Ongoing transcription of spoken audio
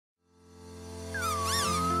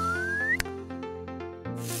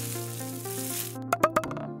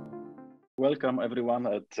welcome everyone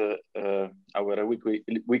at our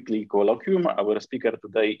weekly colloquium. Our speaker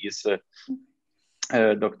today is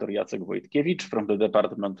Dr. Jacek Wojtkiewicz from the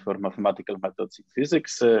Department for Mathematical Methods in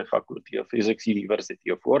Physics, Faculty of Physics, University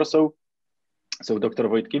of Warsaw. So Dr.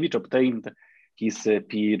 Wojtkiewicz obtained his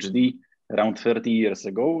PhD around 30 years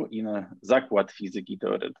ago in Zakład Fizyki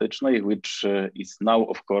Teoretycznej, which is now,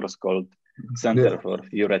 of course, called Center for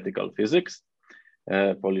Theoretical Physics,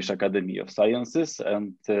 Polish Academy of Sciences,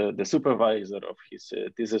 and the supervisor of his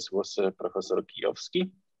thesis was Professor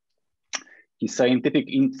Kijowski. His scientific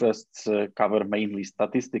interests cover mainly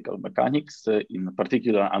statistical mechanics, in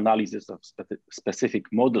particular analysis of specific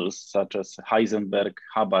models such as Heisenberg,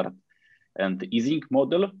 Hubbard, and Ising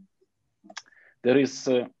model. There is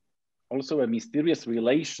also a mysterious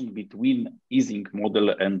relation between Ising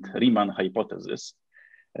model and Riemann hypothesis,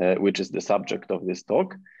 which is the subject of this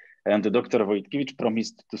talk. And Dr. Wojtkiewicz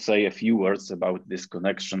promised to say a few words about this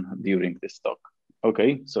connection during this talk.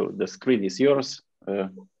 Okay, so the screen is yours,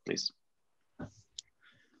 please.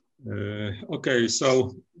 Okay,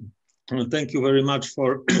 so thank you very much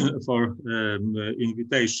for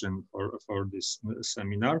invitation for this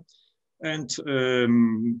seminar. And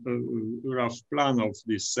rough plan of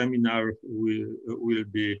this seminar will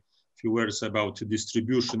be a few words about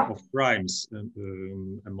distribution of primes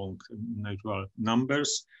among natural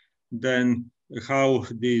numbers. Then how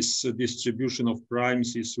this distribution of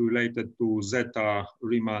primes is related to zeta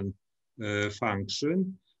Riemann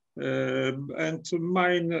function. And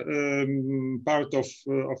main part of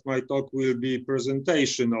my talk will be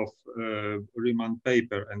presentation of Riemann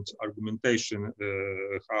paper and argumentation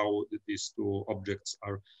how these two objects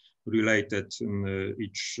are related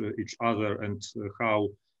each other and how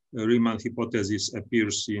Riemann hypothesis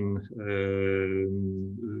appears in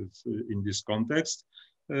this context.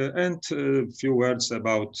 And a few words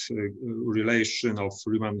about relation of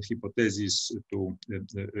Riemann hypothesis to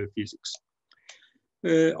physics.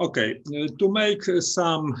 Okay, to make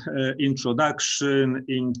some introduction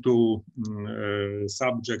into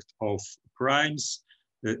subject of primes,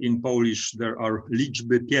 in Polish there are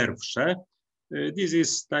liczby pierwsze. This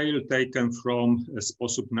is tale taken from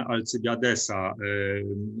Sposób na Alcybiadesa,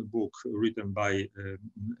 book written by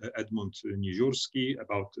Edmund Niziurski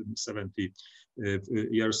about 70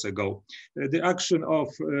 years ago. The action of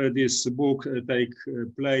this book take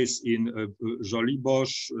place in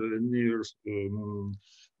Żoliborz, near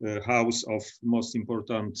house of most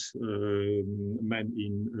important men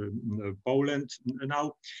in Poland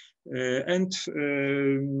now. And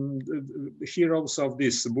heroes of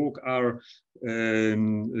this book are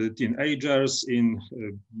teenagers in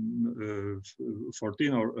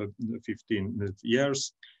 14 or 15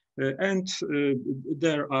 years. And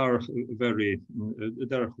they were very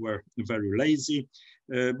lazy,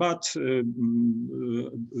 but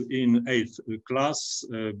in 8th class,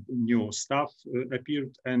 new stuff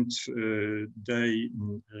appeared, and they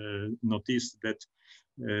noticed that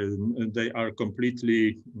they are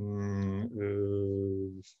completely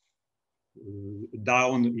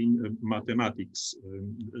down in mathematics.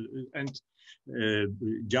 And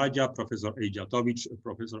Dziadzia, Professor Ejdziatowicz,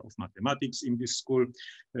 professor of mathematics in this school,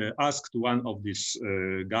 asked one of these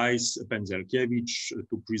guys, Pędzelkiewicz,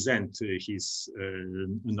 to present his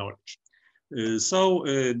knowledge. So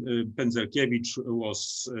Pędzelkiewicz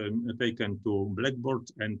was taken to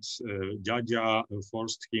blackboard, and Dziadzia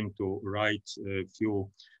forced him to write a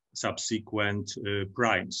few subsequent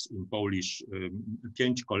primes, in Polish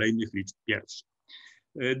 5 kolejnych liczb pierwszych.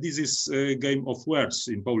 This is a game of words.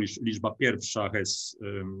 In Polish, liczba pierwsza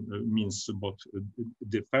means both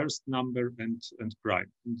the first number and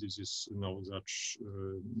prime. This is no such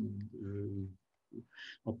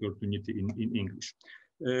opportunity in English.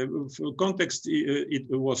 Context, it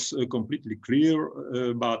was completely clear,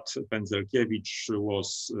 but Pędzelkiewicz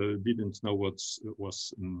didn't know what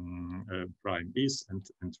was prime is,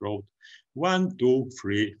 and wrote 1, 2,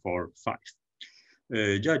 3, 4, 5.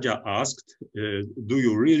 Dziadzia asked, do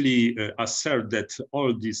you really assert that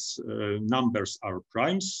all these numbers are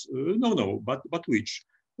primes? No, but which?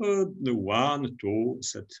 1, 2,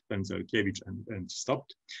 said Pędzelkiewicz, and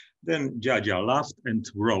stopped. Then Dziadzia laughed and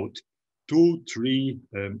wrote 2, 3,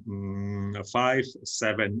 5,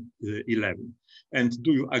 7, 11. And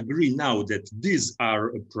do you agree now that these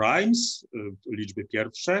are primes, liczby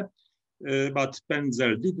pierwsze? But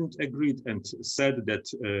Pędzel didn't agree and said that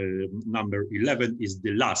number 11 is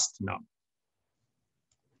the last number.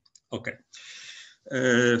 Okay.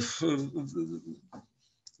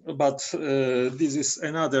 But this is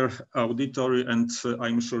another auditory, and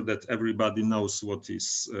I'm sure that everybody knows what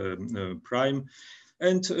is prime.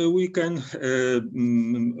 And we can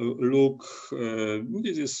look,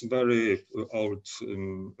 this is very old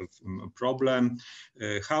problem,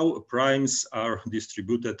 how primes are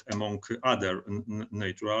distributed among other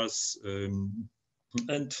naturals.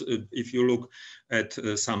 And if you look at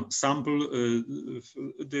some sample,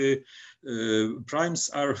 the primes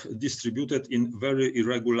are distributed in very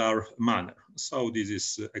irregular manner. So this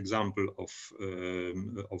is example of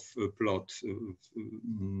plot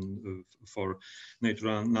for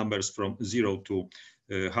natural numbers from 0 to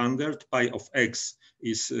 100. Pi of x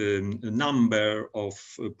is a number of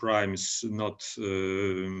primes not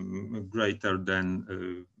greater than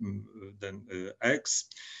x.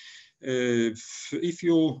 If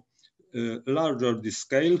you larger the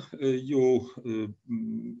scale, you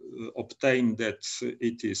obtain that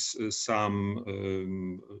it is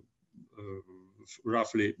some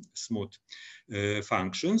roughly smooth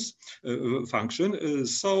function.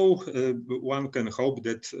 So one can hope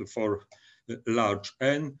that for large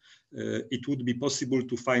n, it would be possible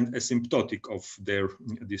to find asymptotic of their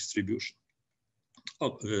distribution.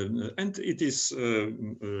 And it is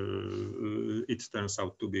it turns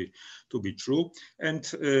out to be true. And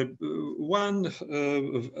one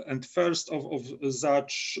and first of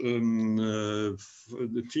such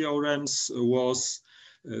theorems was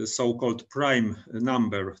so-called prime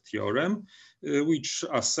number theorem, which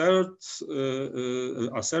asserts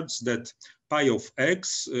that pi of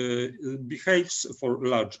x behaves for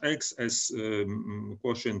large x as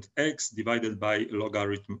quotient x divided by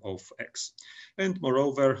logarithm of x. And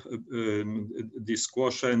moreover, this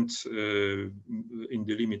quotient in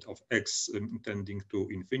the limit of x tending to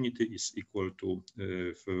infinity is equal to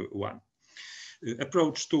 1.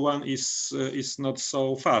 Approach to 1 is not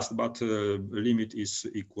so fast, but limit is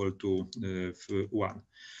equal to 1.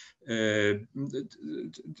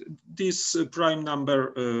 This prime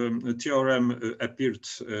number theorem appeared,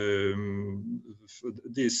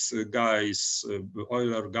 these guys,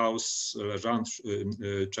 Euler, Gauss,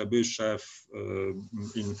 Legendre, Chebyshev,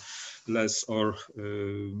 in less or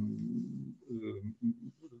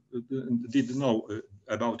did know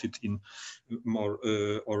about it in more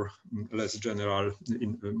or less general,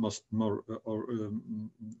 in more or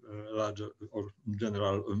larger or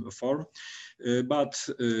general form, but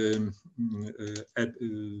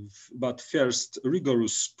first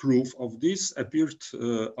rigorous proof of this appeared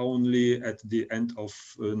only at the end of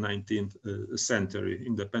 19th century,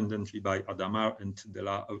 independently by Adamar and de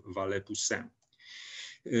la Vallée-Poussin.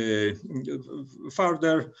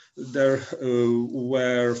 Further, there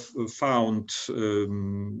were found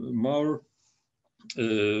more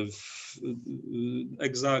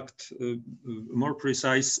exact, more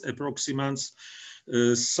precise approximants.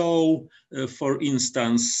 So, for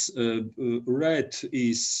instance, red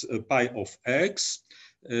is pi of x.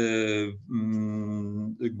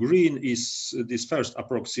 Green is this first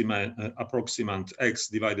approximant x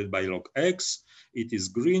divided by log x. It is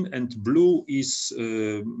green, and blue is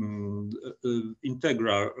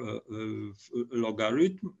integral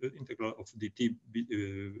logarithm, integral of dt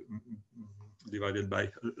divided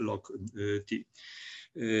by log t.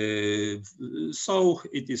 So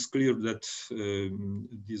it is clear that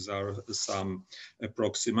these are some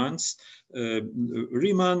approximants.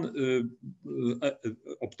 Riemann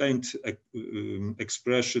obtained an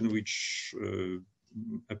expression which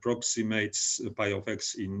approximates pi of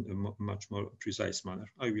x in a much more precise manner.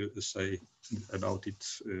 I will say about it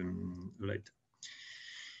later.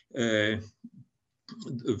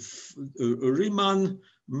 Riemann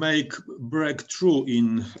make breakthrough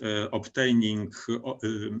in obtaining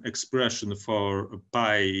expression for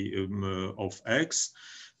pi of x.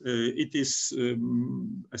 It is,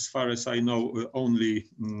 as far as I know, only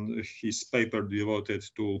his paper devoted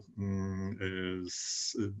to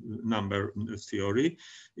number theory.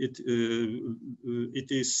 It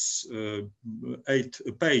is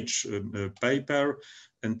 8-page paper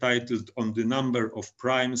entitled "On the Number of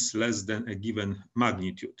Primes Less Than a Given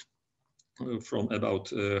Magnitude," from about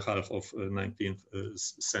half of 19th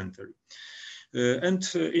century. And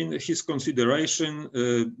in his consideration,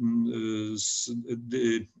 the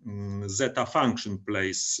zeta function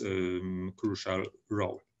plays a crucial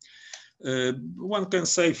role. One can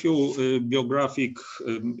say a few biographic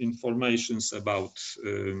informations about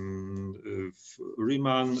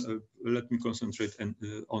Riemann. Let me concentrate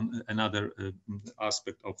on another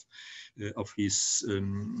aspect of his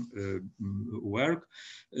work,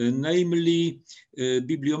 namely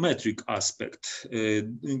bibliometric aspect.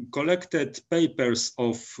 Collected papers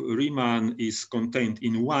of Riemann is contained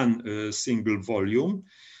in one single volume.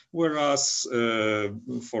 whereas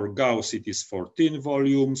for Gauss it is 14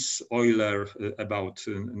 volumes, Euler about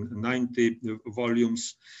 90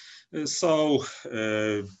 volumes. So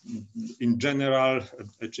in general,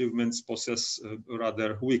 achievements possess a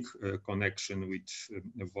rather weak connection with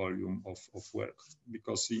volume of work,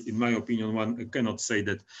 because in my opinion, one cannot say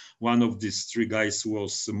that one of these three guys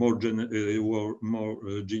was more genial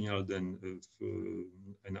than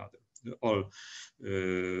another. All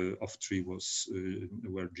of three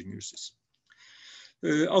were geniuses.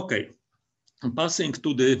 Okay. Passing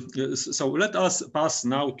to the, so let us pass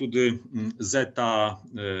now to the zeta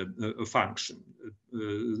function.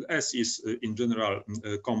 S is in general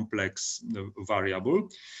a complex variable,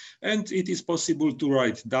 and it is possible to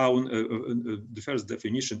write down the first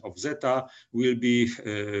definition of zeta will be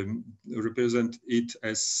represent it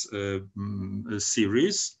as a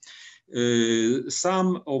series.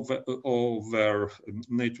 Sum over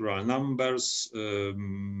natural numbers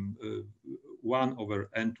 1 over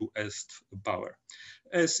n to s power.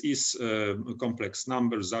 S is a complex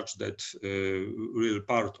number such that real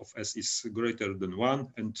part of S is greater than 1,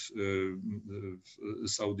 and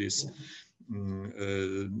so this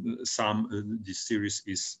sum, this series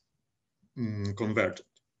is converted.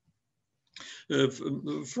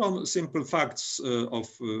 From simple facts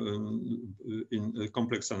in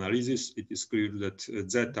complex analysis, it is clear that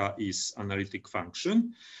zeta is analytic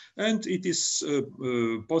function, and it is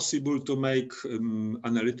possible to make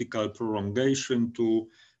analytical prolongation to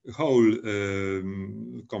whole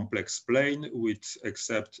complex plane with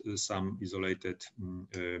except some isolated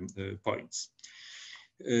points.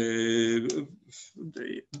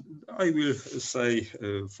 I will say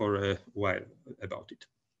for a while about it.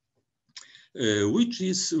 Which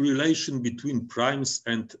is relation between primes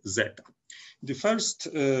and zeta. The first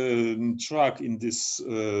track in this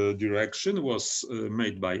direction was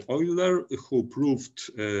made by Euler, who proved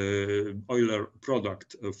Euler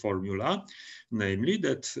product formula, namely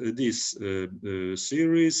that this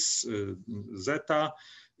series zeta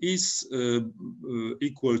is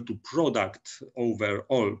equal to product over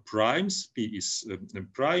all primes, P is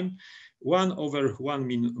prime, 1 over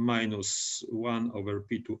 1 minus 1 over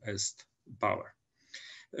P to S power.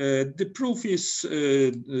 The proof is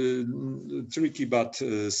tricky but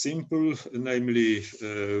simple, namely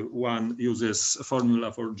one uses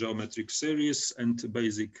formula for geometric series and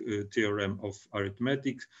basic theorem of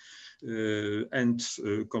arithmetic, and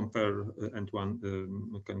one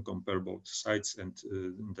can compare both sides, and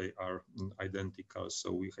they are identical,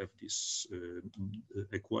 so we have this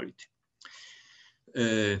equality.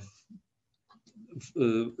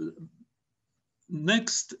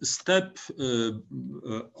 Next step for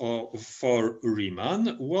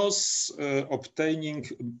Riemann was obtaining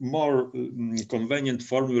more convenient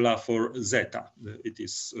formula for zeta. It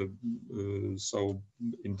is so,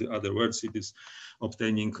 in the other words, it is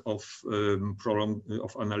obtaining of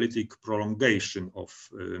analytic prolongation of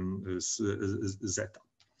zeta.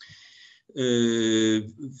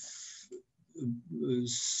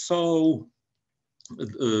 So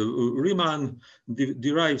Riemann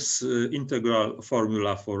derives integral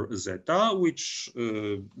formula for zeta, which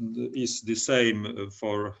is the same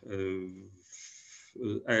for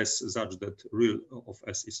S such that real of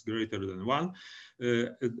S is greater than 1,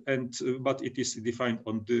 but it is defined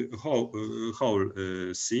on the whole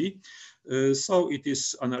C. So it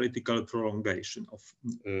is analytical prolongation of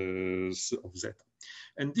zeta.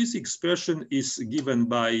 And this expression is given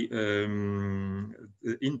by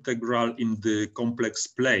integral in the complex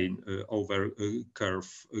plane over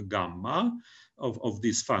curve gamma of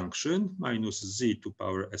this function, minus z to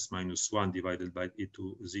power s minus 1 divided by e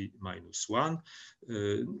to z minus 1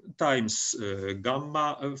 times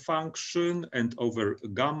gamma function, and over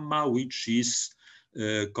gamma, which is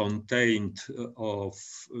contained of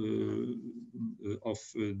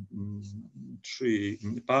 3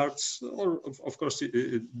 parts, or of course,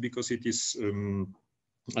 because it is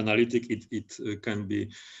analytic, it can be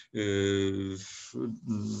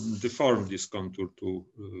deformed, this contour, to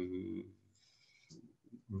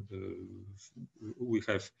we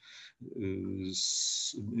have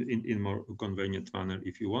in more convenient manner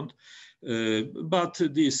if you want, but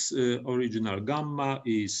this original gamma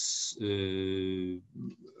is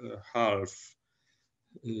half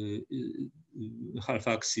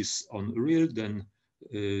axis on real, then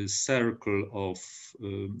circle of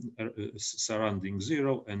surrounding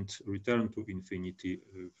 0 and return to infinity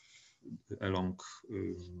along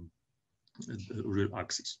real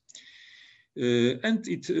axis. And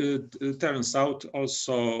it turns out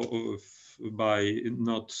also, by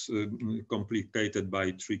not complicated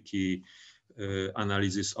by tricky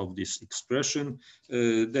analysis of this expression,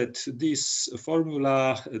 that this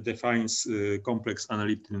formula defines complex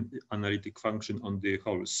analytic function on the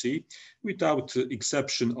whole C without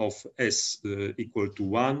exception of S equal to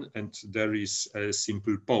 1, and there is a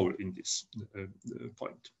simple pole in this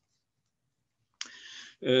point.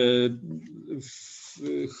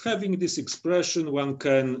 Having this expression, one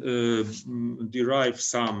can derive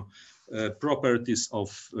some properties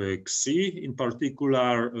of Xi, in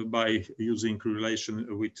particular by using relation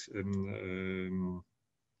with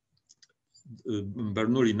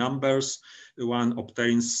Bernoulli numbers. One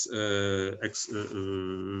obtains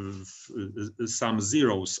some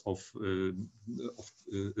zeros of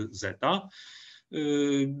zeta.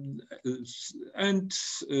 And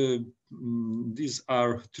these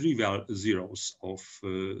are trivial zeros of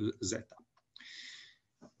zeta.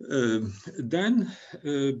 Then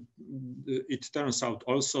it turns out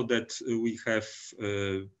also that we have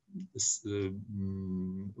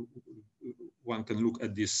one can look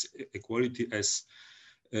at this equality as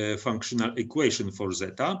a functional equation for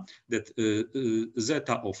zeta, that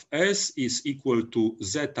zeta of S is equal to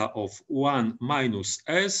zeta of 1 minus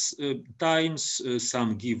S times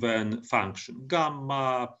some given function,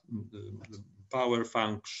 gamma, power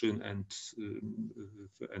function, and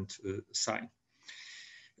sine.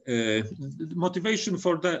 The motivation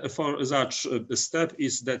for such a step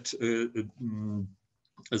is that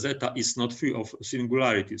zeta is not free of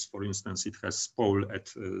singularities. For instance, it has pole at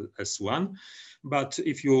S1. But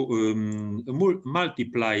if you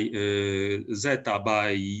multiply zeta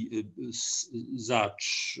by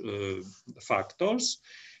such factors,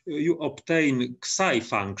 you obtain psi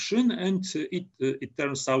function, and it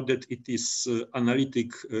turns out that it is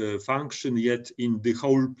analytic function yet in the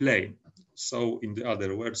whole plane. So in the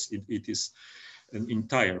other words, it is an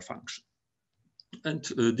entire function. And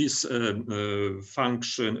this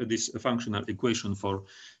function, this functional equation for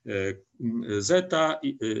zeta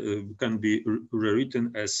can be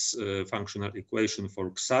rewritten as a functional equation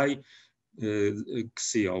for psi.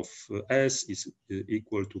 Psi of S is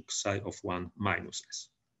equal to psi of 1 minus S.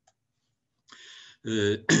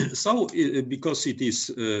 So because it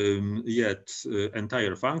is yet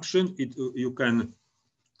entire function, you can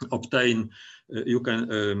obtain, you can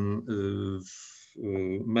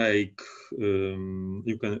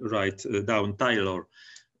you can write down Taylor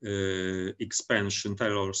expansion,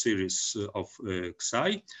 Taylor series of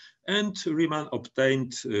psi, and Riemann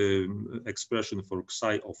obtained expression for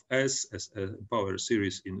psi of S as a power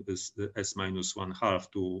series in S minus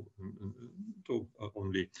 1/2 to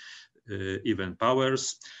only even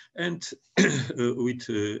powers, and with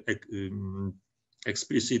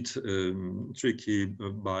explicit tricky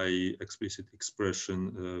by explicit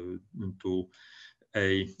expression to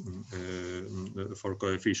A for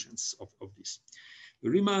coefficients of this.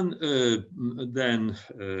 Riemann then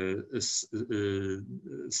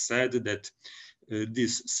said that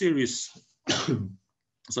this series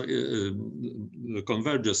so,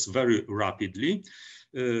 converges very rapidly,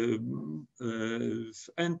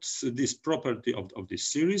 and this property of this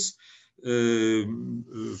series,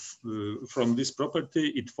 from this property,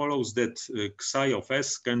 it follows that psi of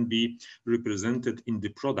S can be represented in the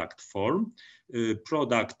product form,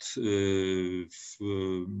 product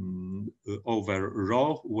over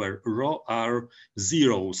rho, where rho are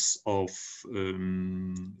zeros of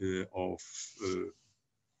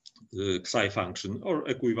psi function, or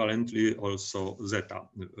equivalently also zeta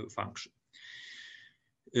function.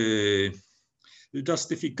 The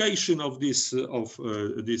justification of these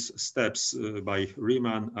steps by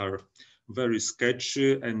Riemann are very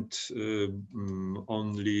sketchy, and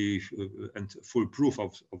and full proof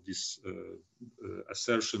of this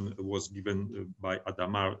assertion was given by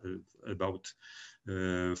Adamar about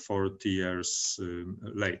 40 years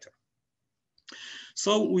later.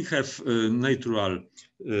 So we have a natural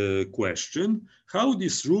question: how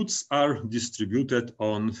these roots are distributed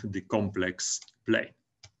on the complex plane?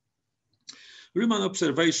 Riemann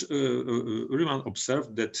observed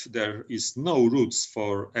that there is no roots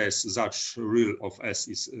for S such real of S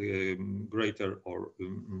is greater or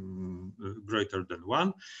greater than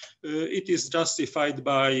 1. It is justified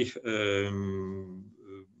by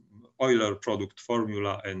Euler product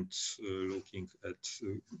formula and looking at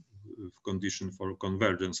condition for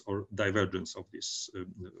convergence or divergence of this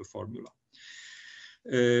formula.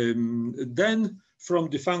 Then from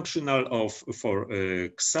the functional of for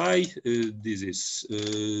psi, this is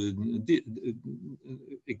the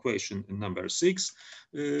equation number 6.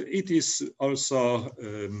 It is also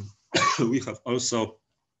we have also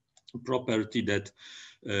property that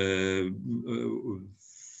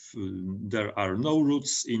there are no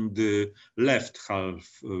roots in the left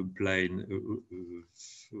half plane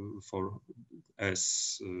for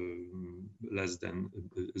s less than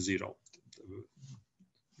 0.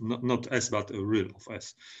 Not s, but a real of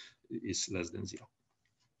s is less than 0.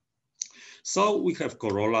 So we have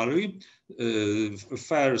corollary.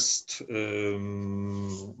 First,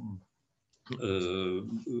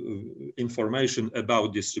 information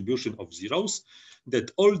about distribution of zeros,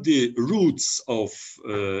 that all the roots of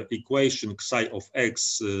equation psi of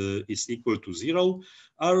x is equal to 0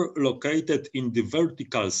 are located in the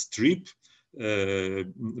vertical strip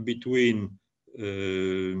between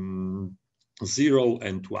 0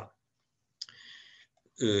 and 1.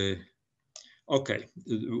 Okay,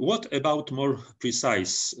 what about more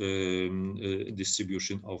precise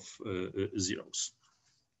distribution of zeros?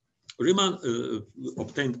 Riemann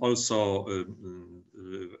obtained also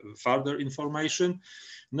further information,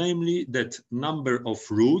 namely that number of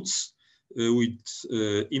roots with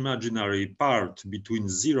imaginary part between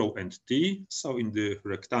 0 and t, so in the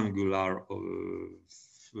rectangular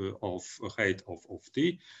of height of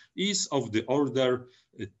t, is of the order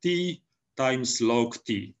t times log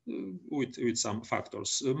t with some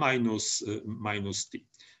factors minus t,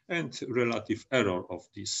 and relative error of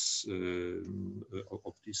this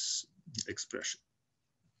expression.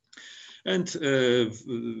 And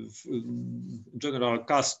general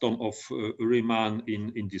custom of Riemann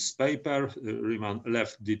in this paper, Riemann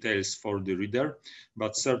left details for the reader,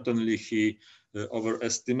 but certainly he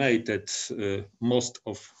overestimated most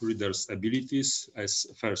of readers' abilities, as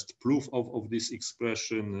first proof of this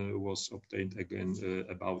expression was obtained again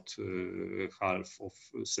about half of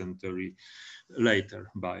a century later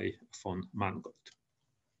by von Mangold.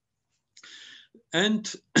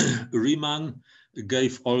 And Riemann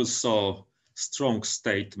gave also strong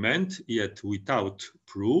statement, yet without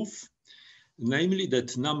proof, namely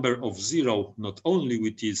that number of 0 not only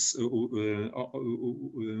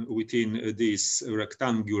within this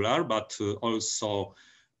rectangular, but also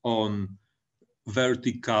on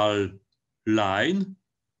vertical line,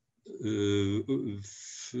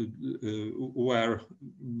 where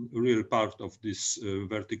real part of this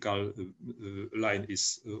vertical line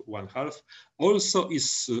is 1/2, also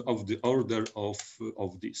is of the order of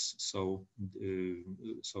this, so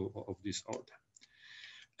of this order.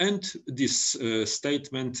 And this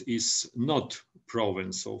statement is not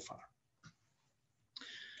proven so far.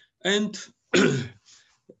 And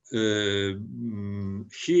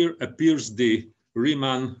here appears the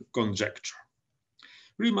Riemann conjecture.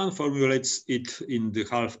 Riemann formulates it in the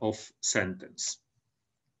half of sentence.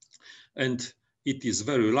 And it is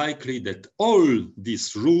very likely that all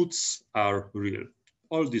these roots are real.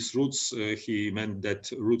 All these roots, he meant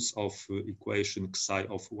that roots of equation psi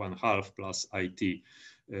of 1/2 plus it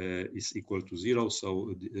is equal to 0,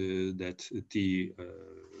 so that t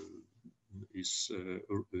is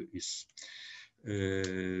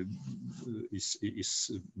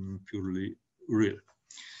purely real.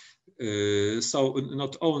 So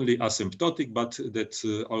not only asymptotic, but that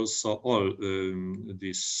also all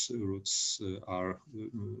these roots are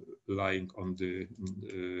lying on the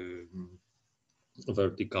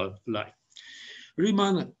vertical line.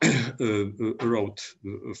 Riemann wrote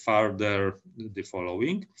further the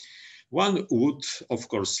following. One would, of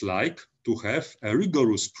course, like to have a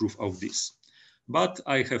rigorous proof of this, but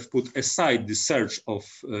I have put aside the search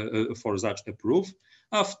for such a proof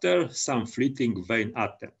after some fleeting vain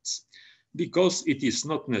attempts, because it is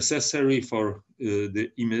not necessary for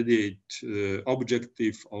the immediate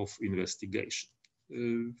objective of investigation.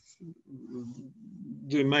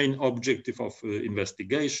 The main objective of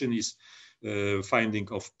investigation is finding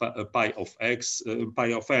of pi of x,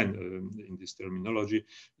 pi of n in this terminology,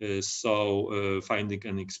 so finding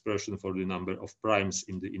an expression for the number of primes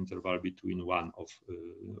in the interval between 1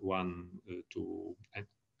 to n.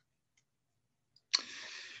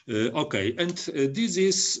 Okay, and this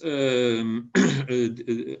is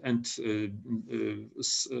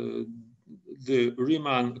the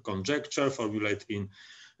Riemann conjecture formulated in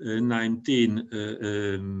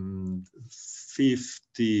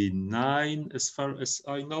 1959, as far as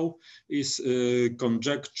I know, is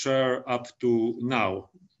conjecture up to now.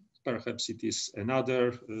 Perhaps it is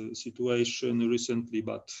another situation recently,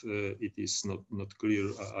 but it is not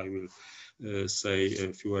clear. I will say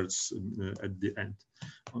a few words at the end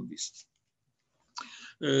on this.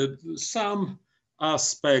 Some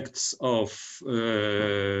aspects of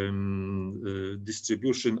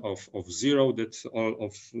distribution of 0, that all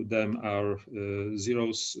of them are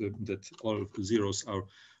zeros, that all zeros are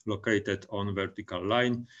located on vertical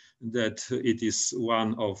line, that it is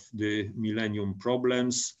one of the millennium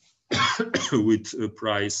problems with a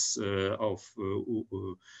price of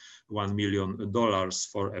 $1 million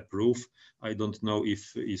for a proof. I don't know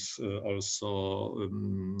if is also,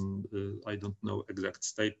 I don't know exact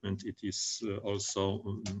statement, it is also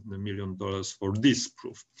 $1 million for this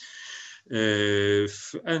proof.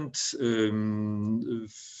 And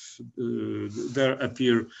there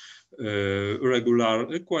appear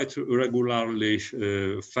quite regularly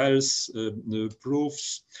false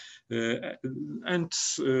proofs. And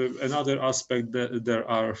another aspect, that there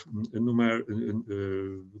are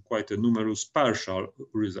quite a numerous partial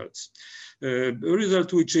results. A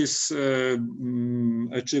result which is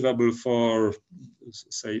achievable for,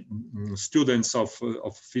 say, students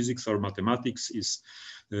of physics or mathematics is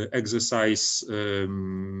exercise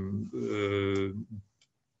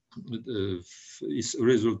is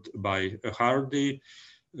result by Hardy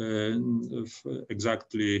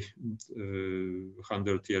exactly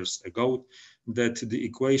 100 years ago, that the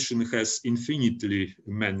equation has infinitely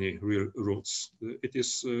many real roots. It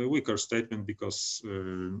is a weaker statement because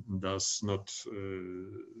does not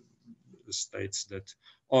states that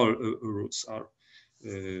all roots are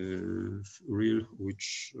real,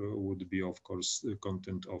 which would be, of course, the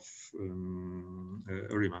content of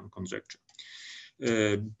Riemann conjecture.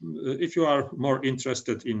 If you are more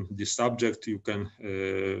interested in this subject, you can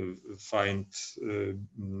find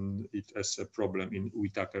it as a problem in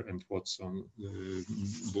Whittaker and Watson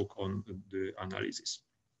book on the analysis.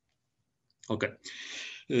 Okay,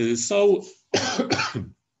 so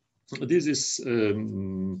this is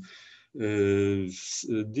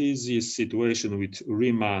situation with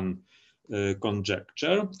Riemann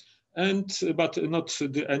conjecture, and but not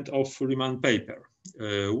the end of Riemann paper.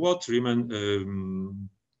 What Riemann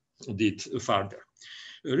did further.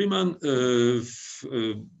 Riemann,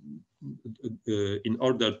 in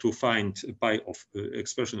order to find pi of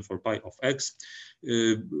expression for pi of x,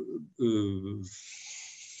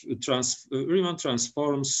 Riemann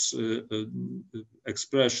transforms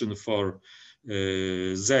expression for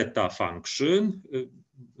zeta function,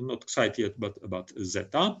 not psi yet, but about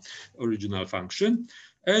zeta, original function,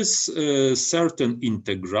 as a certain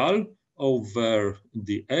integral over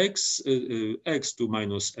the x, x to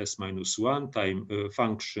minus s minus 1 time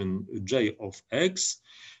function j of x.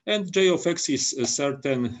 And j of x is a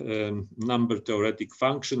certain number theoretic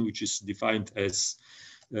function, which is defined as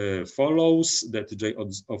follows, that j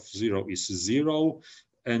of 0 is 0,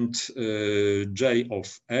 and j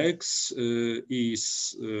of x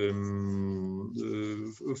is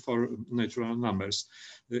for natural numbers,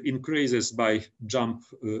 increases by jump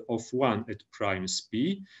of 1 at primes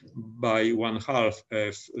p, by 1/2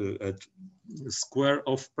 f at square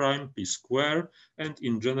of prime p square, and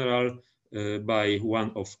in general by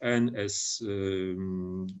 1 of n as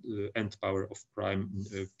nth power of prime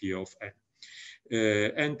p of n.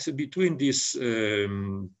 And between these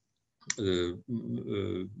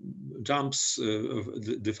jumps,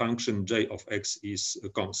 the function j of x is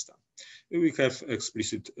constant. We have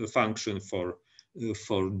explicit function for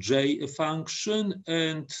j function,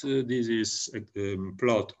 and this is a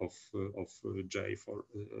plot of j for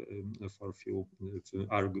few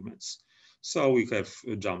arguments. So we have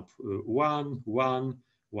jump 1, 1,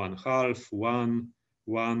 1/2, 1,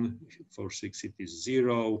 1, for 6 it is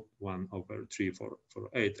 0, 1/3 for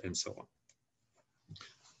 8, and so on.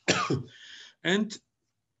 And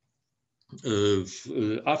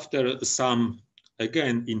after some,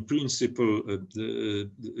 again, in principle,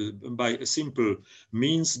 by simple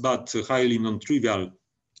means, but highly non-trivial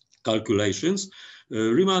calculations,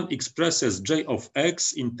 Riemann expresses j of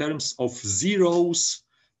x in terms of zeros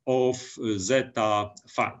of zeta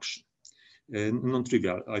function.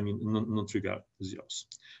 Non-trivial, I mean non-trivial zeros.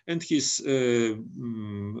 And his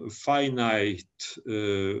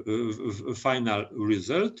final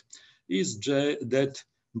result is that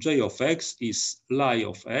j of x is Lie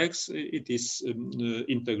of x. It is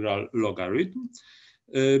integral logarithm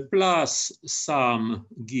plus some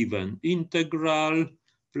given integral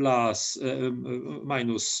plus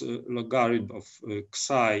minus logarithm of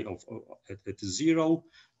psi at 0.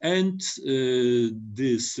 And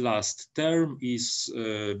this last term is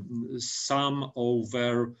sum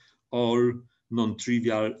over all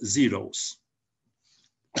non-trivial zeros.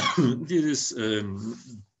 This is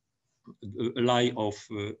Lie of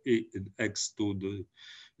x to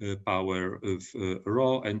the power of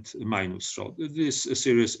rho and minus rho. This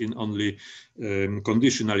series in only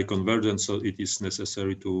conditionally convergent, so it is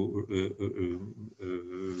necessary to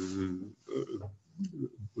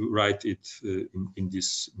write it in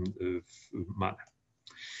this manner.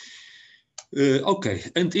 Okay,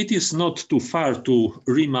 and it is not too far to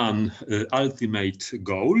Riemann ultimate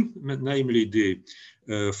goal, namely the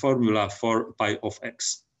formula for pi of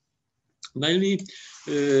x. Namely,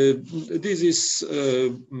 these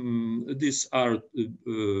are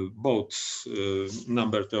both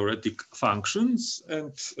number theoretic functions,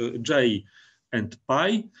 and j and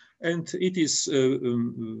pi, and it is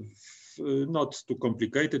not too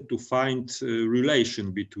complicated to find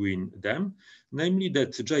relation between them, namely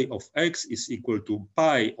that j of x is equal to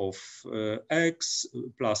pi of x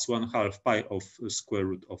plus 1/2 pi of square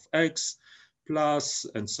root of x plus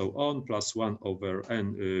and so on, plus 1 over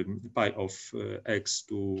n pi of x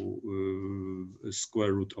to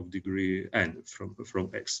square root of degree n from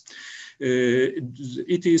x.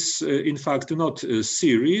 It is in fact not a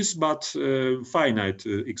series, but finite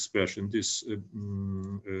expression. This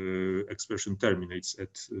expression terminates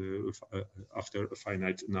at after a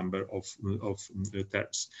finite number of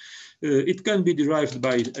terms. It can be derived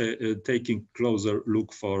by taking closer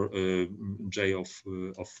look for j of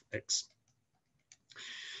x.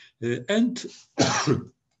 And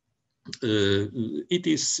it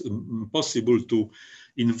is possible to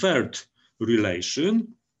invert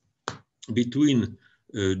relation between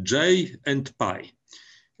j and pi.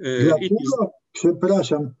 Dlaczego,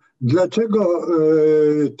 przepraszam, dlaczego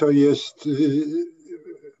to jest,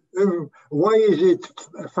 why is it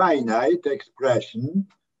finite expression?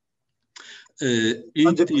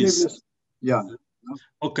 Yeah.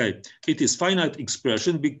 Okay, it is finite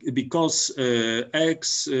expression because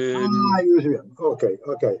x. Okay.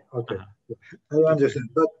 I understand,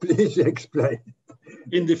 but please explain.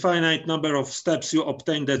 In the finite number of steps, you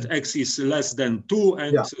obtain that x is less than 2,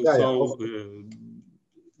 and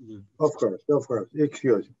of course.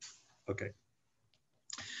 Excuse me. Okay.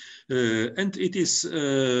 And it is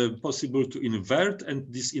possible to invert,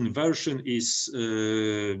 and this inversion is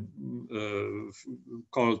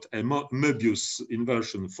called a Möbius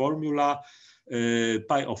inversion formula.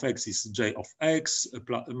 Pi of x is j of x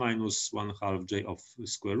minus 1/2 j of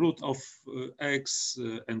square root of x,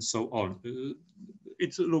 and so on.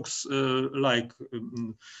 It looks like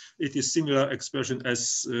it is similar expression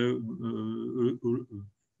as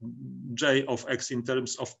j of x in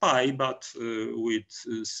terms of pi, but with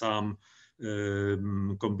some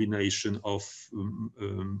combination of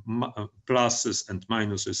pluses and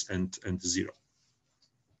minuses and 0.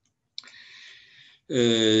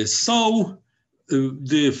 So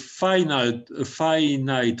the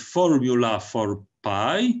finite formula for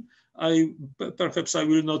pi, perhaps I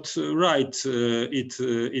will not write it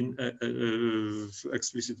in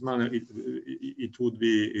explicit manner. It would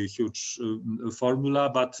be a huge formula,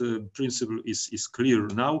 but principle is clear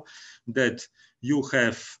now, that you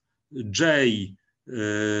have j,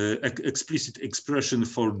 explicit expression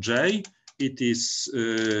for j. It is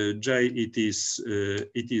j. It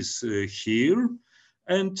is here.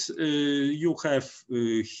 And you have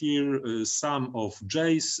here sum of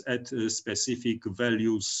j's at specific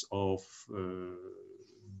values of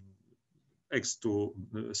x to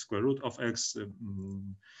square root of x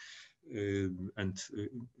and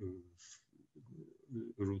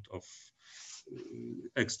root of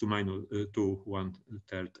x to minus to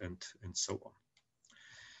 1/3 and so on.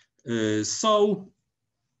 So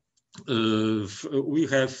we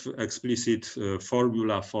have explicit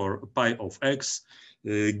formula for pi of x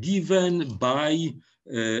given by,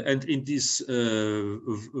 and in this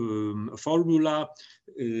formula,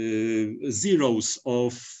 zeros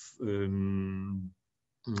of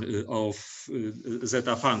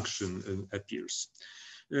zeta function appears.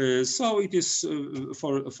 So it is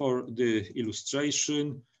for the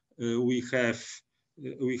illustration we have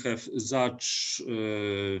such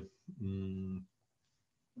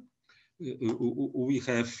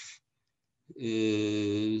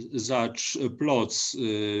such plots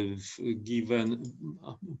given.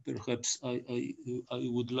 Perhaps I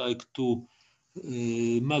would like to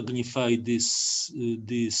magnify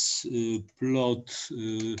this plot.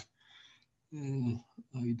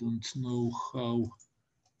 I don't know how,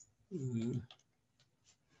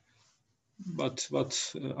 but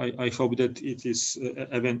I hope that it is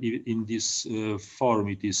even in this form.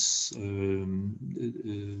 It is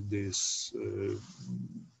this.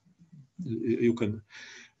 You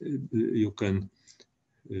can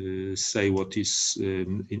say what is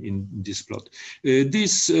in this plot.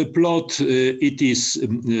 This plot, it is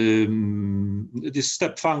this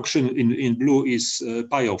step function in blue is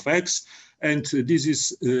pi of x, and this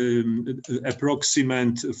is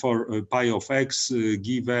approximate for pi of x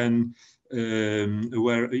given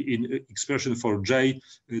where in expression for j,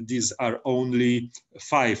 these are only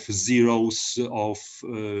 5 zeros of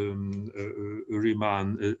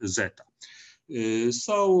Riemann zeta.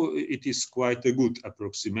 So it is quite a good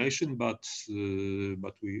approximation, but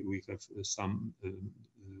we have some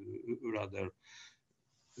rather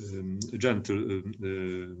gentle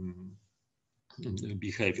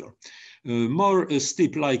behavior. More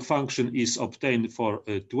steep-like function is obtained for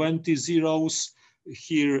 20 zeros.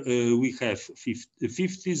 Here we have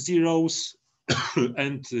 50 zeros,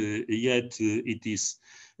 and yet it is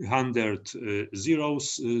 100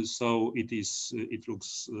 zeros. So it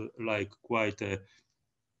looks like quite a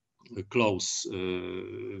close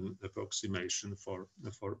approximation for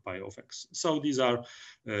pi of x. So these are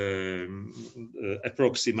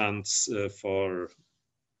approximants for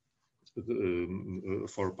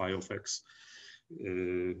pi of x,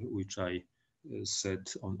 which I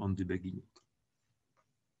said on the beginning.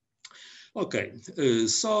 Okay,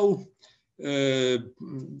 so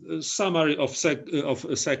summary of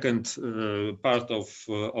second part of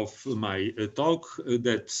my talk,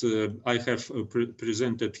 that I have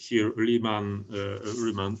presented here Riemann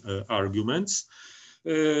arguments.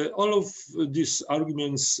 All of these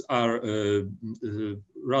arguments are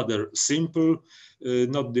rather simple,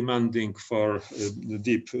 not demanding for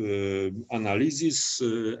deep analysis,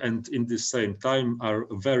 and in the same time are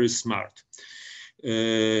very smart.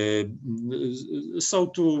 So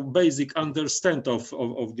to basic understand of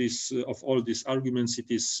all these arguments,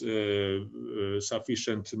 it is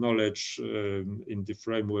sufficient knowledge in the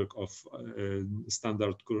framework of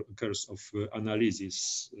standard course of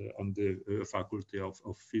analysis on the Faculty of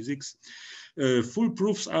Physics. Full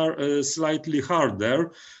proofs are slightly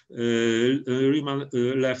harder. Riemann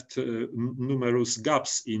left numerous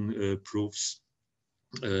gaps in proofs.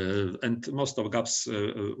 And most of gaps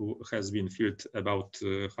has been filled about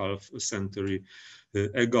half a century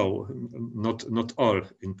ago. Not all,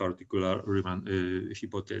 in particular, Riemann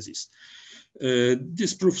hypotheses.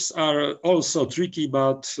 These proofs are also tricky,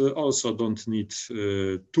 but also don't need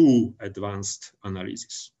too advanced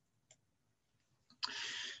analysis.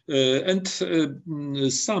 And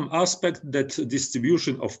some aspect that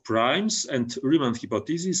distribution of primes and Riemann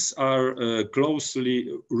hypothesis are closely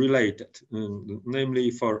related, namely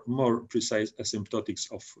for more precise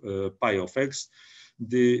asymptotics of pi of x,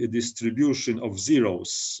 the distribution of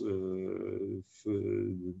zeros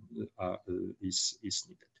is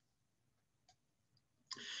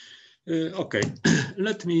needed. Okay,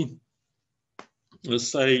 let me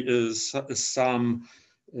say some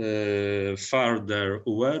further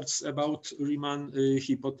words about Riemann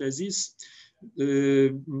hypothesis.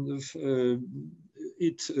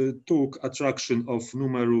 It took attraction of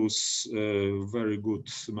numerous very good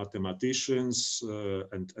mathematicians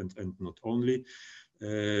and not only.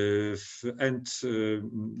 And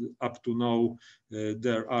up to now,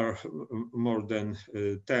 there are more than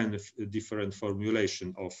 10 different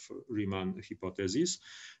formulations of Riemann hypothesis.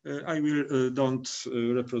 I will don't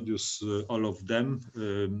reproduce all of them.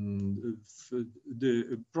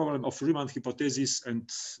 The problem of Riemann hypothesis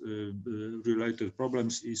and related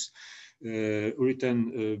problems is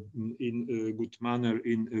written in a good manner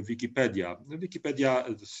in Wikipedia. Wikipedia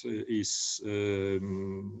is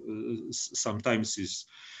sometimes is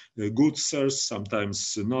a good source,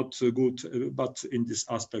 sometimes not good, but in this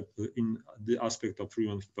aspect, in the aspect of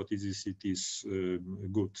Riemann hypothesis, it is a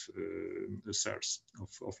good source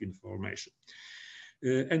of information.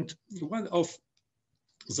 And one of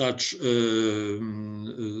such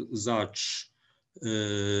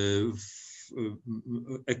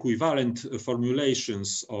equivalent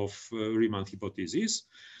formulations of Riemann hypothesis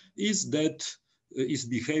is that is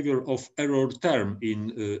behavior of error term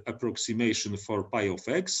in approximation for pi of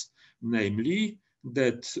x, namely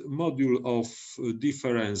that module of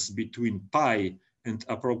difference between pi and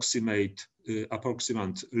approximate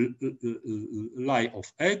lie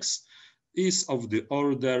of x is of the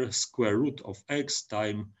order square root of x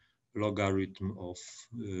times logarithm of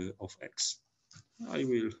x. I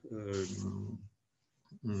will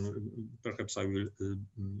perhaps I will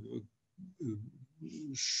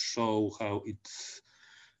show how it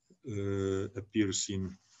appears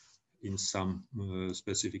in some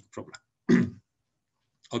specific problem.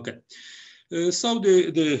 Okay, so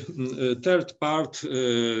the third part,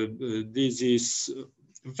 this is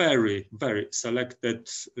very selected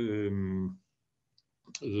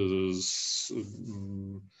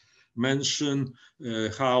mention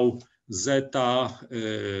how zeta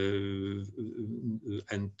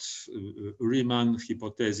and Riemann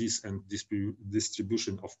hypothesis and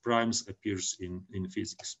distribution of primes appears in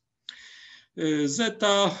physics.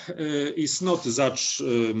 Zeta is not such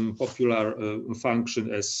popular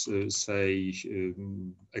function as say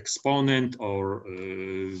exponent or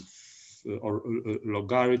or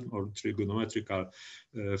logarithm or trigonometrical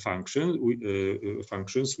functions,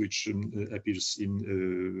 which appears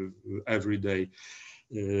in everyday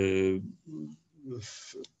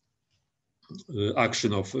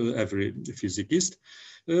action of every physicist.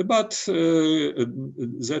 But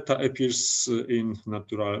zeta appears in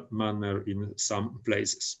natural manner in some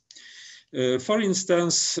places. For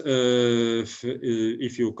instance, if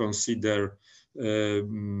you consider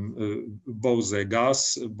Bose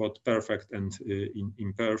gas, both perfect and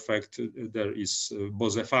imperfect, there is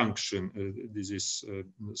Bose function. This is a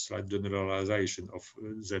slight generalization of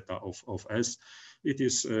zeta of S. It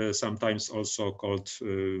is sometimes also called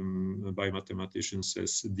by mathematicians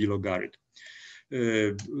as the logarithm.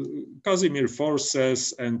 Casimir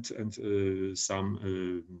forces and some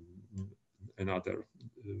another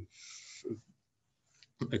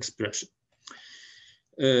expression.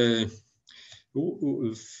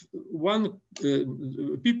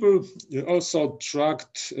 People also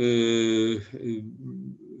tracked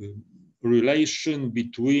relation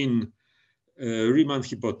between Riemann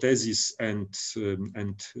hypothesis and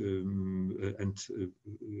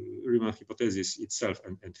Riemann hypothesis itself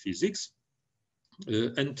and physics.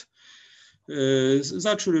 And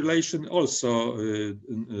such relation also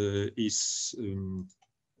is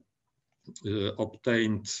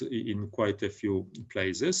obtained in quite a few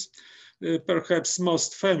places. Perhaps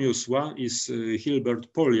most famous one is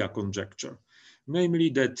Hilbert-Polya conjecture, namely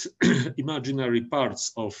that imaginary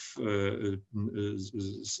parts of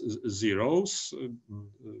zeros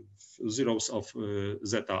of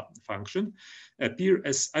zeta function appear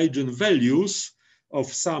as eigenvalues of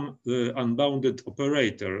some unbounded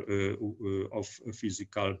operator of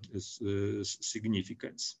physical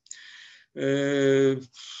significance. There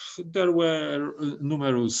were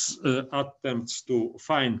numerous attempts to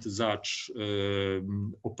find such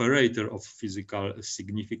operator of physical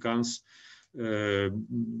significance.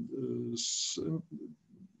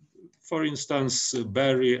 For instance,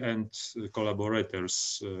 Berry and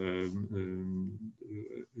collaborators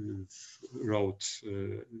wrote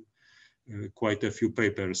quite a few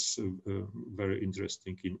papers very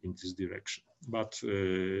interesting in this direction, but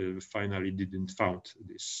finally didn't found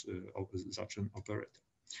this such an operator.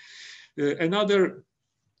 Another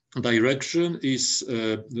direction is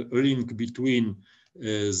the link between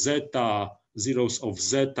zeta, zeros of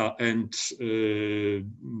zeta and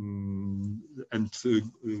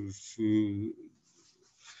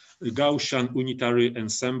Gaussian unitary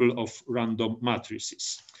ensemble of random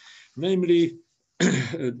matrices. Namely,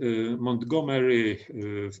 Montgomery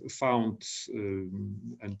found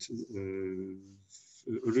and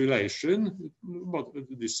relation, but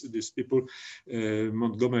these people,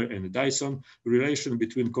 Montgomery and Dyson, relation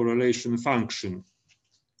between correlation function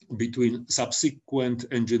between subsequent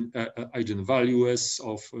eigenvalues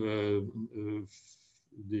of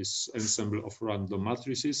this ensemble of random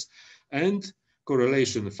matrices and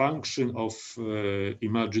correlation function of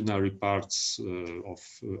imaginary parts of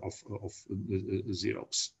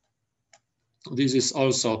zeros. This is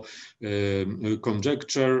also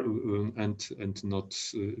conjecture and not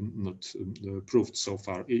proved so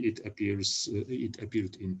far. It appeared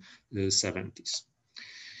in the 70s.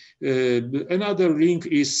 Another link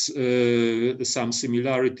is some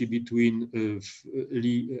similarity between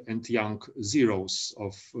Lee and Young zeros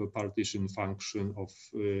of partition function of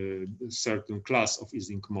certain class of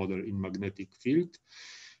Ising model in magnetic field.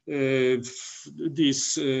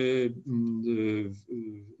 These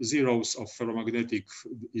zeros of ferromagnetic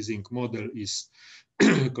Ising model is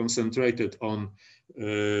concentrated on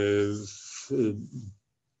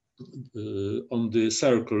the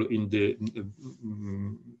circle in the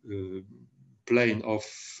plane of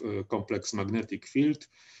complex magnetic field.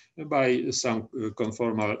 By some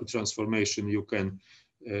conformal transformation, you can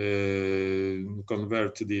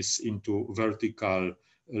convert this into vertical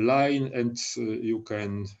line, and you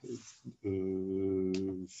can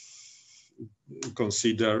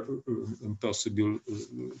consider possible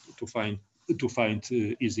to find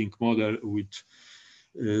Ising model with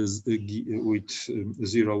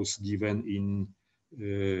zeros given in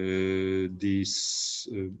these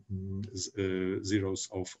zeros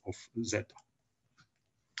of zeta.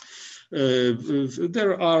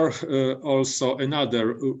 There are also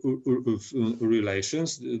another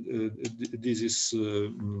relations. This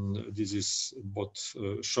is both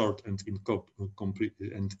short and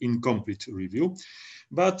incomplete review,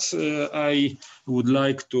 but I would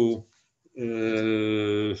like to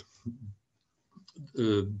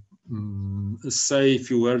say a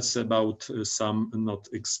few words about some not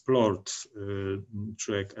explored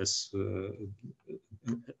track as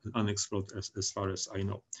unexplored as far as I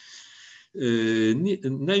know.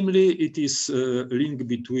 Namely, it is a link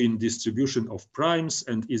between distribution of primes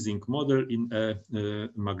and Ising model in a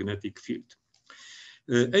magnetic field.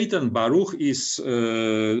 Eitan Baruch is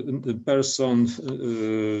a person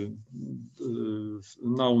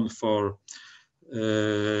known for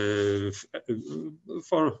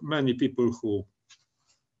many people who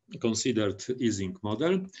considered Ising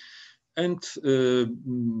model. And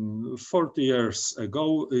 40 years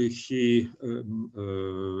ago, he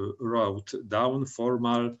wrote down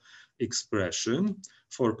formal expression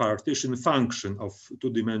for partition function of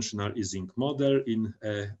two-dimensional Ising model in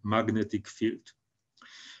a magnetic field.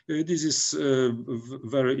 This is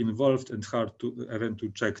very involved and hard to even to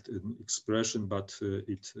check an expression, but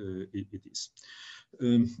it is.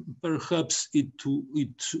 Perhaps it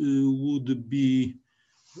would be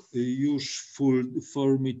useful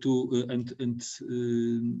for me to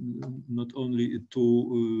not only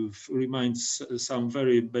to remind some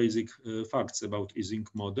very basic facts about Ising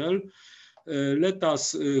model. Let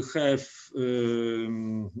us have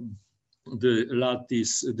the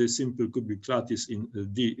lattice, the simple cubic lattice in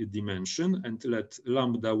d dimension, and let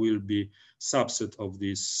lambda will be subset of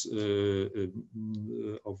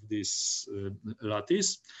this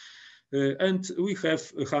lattice. And we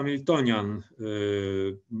have a Hamiltonian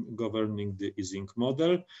governing the Ising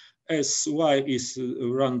model, as y is a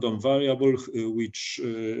random variable which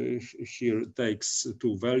here takes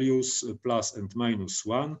two values, plus and minus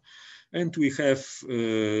 1, and we have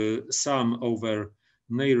sum over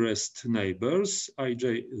nearest neighbors.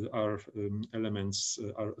 Ij are elements,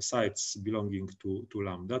 are sites belonging to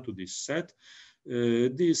lambda, to this set.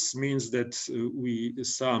 This means that we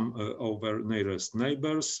sum over nearest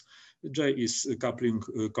neighbors. J is coupling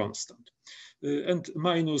constant, and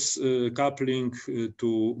minus coupling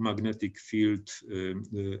to magnetic field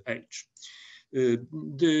H. The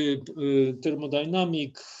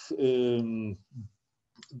thermodynamic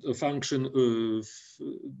function,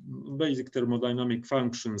 basic thermodynamic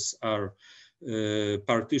functions are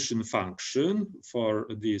partition function for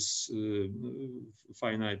this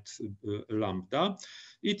finite lambda.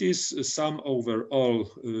 It is sum over all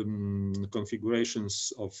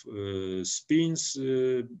configurations of spins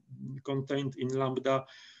contained in lambda,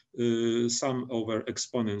 sum over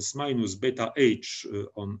exponents minus beta h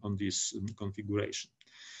on this configuration.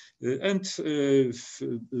 And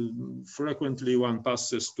frequently one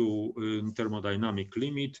passes to thermodynamic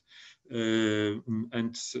limit,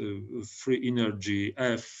 and free energy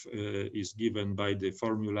F is given by the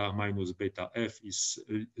formula minus beta F is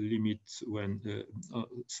limit when,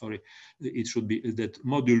 sorry, it should be that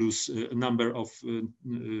modulus number of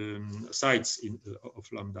sides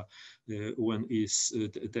of lambda when is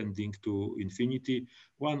tending to infinity,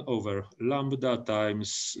 1 over lambda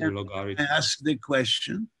times logarithm. I ask the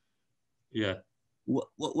question? Yeah.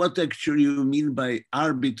 What actually you mean by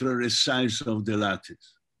arbitrary size of the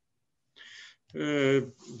lattice?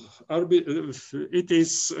 It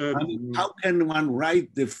is. I mean, how can one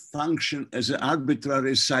write the function as an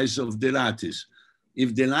arbitrary size of the lattice?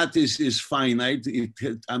 If the lattice is finite,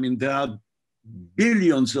 I mean, there are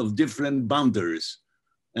billions of different boundaries,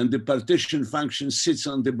 and the partition function sits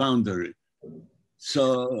on the boundary.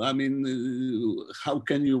 So, I mean, how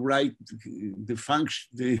can you write the function,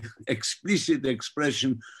 the explicit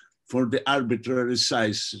expression for the arbitrary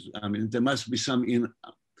size? I mean, there must be some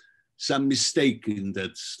mistake in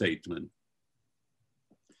that statement.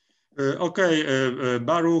 Okay,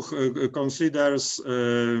 Baruch considers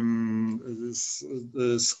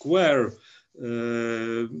square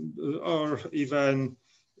or even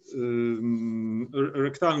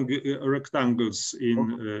rectangles in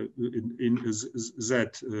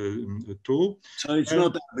Z2. So it's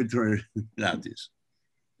not arbitrary lattice.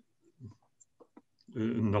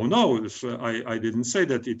 No, I didn't say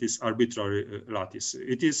that it is arbitrary lattice.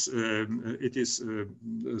 It is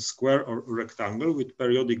square or rectangle with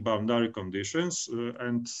periodic boundary conditions,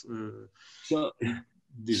 and so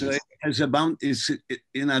it has a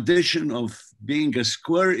in addition of being a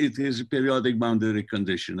square, it is a periodic boundary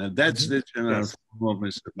condition, and that's the general form of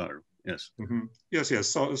Mr. Baruch. Yes. Yes.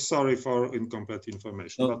 So, sorry for incomplete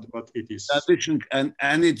information, but it is addition,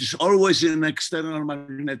 and it is always in an external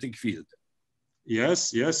magnetic field.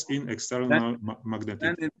 Yes, in external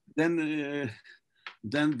magnetic. Then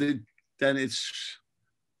it's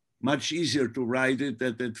much easier to write it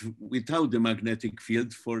that without the magnetic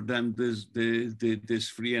field. For then this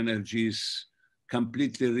free energy is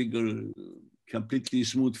completely regular, completely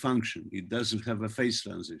smooth function. It doesn't have a phase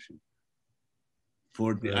transition.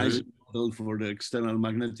 For the isomodel, for the external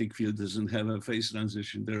magnetic field doesn't have a phase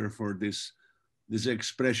transition. Therefore, this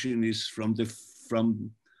expression is from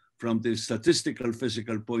from the statistical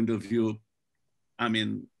physical point of view, I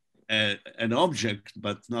mean, an object,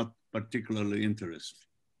 but not particularly interesting.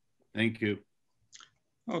 Thank you.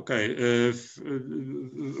 Okay,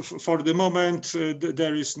 for the moment,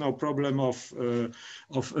 there is no problem of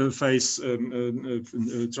phase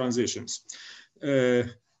transitions.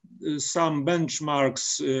 Some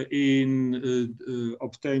benchmarks in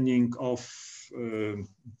obtaining of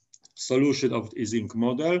solution of the Ising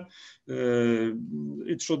model.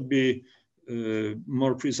 It should be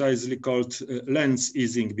more precisely called Lenz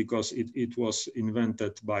Ising, because it was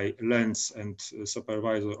invented by Lenz and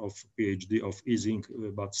supervisor of PhD of Ising,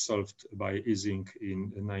 but solved by Ising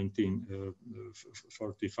in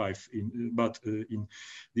 1945, but in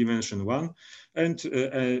dimension 1. And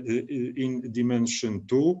in dimension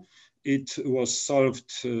 2, it was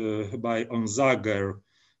solved by Onsager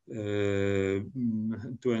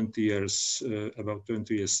about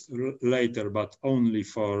 20 years later, but only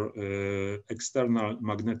for external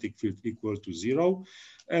magnetic field equal to 0,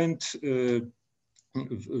 and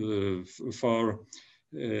for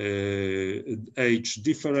H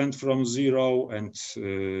different from 0 and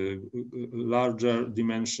larger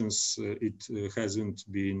dimensions, it hasn't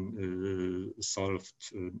been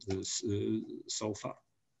solved so far.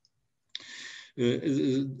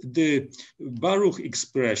 The Baruch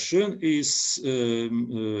expression is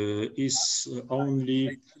only.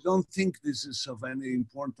 I don't think this is of any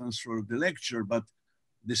importance for the lecture, but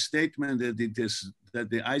the statement that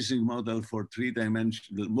the Ising model for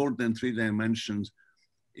more than 3 dimensions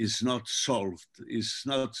is not solved is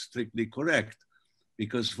not strictly correct,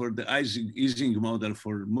 because for the Ising model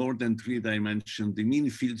for more than 3 dimensions, the mean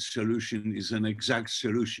field solution is an exact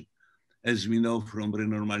solution, as we know from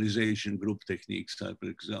renormalization group techniques, for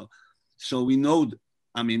example. So we know,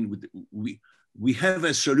 I mean, we have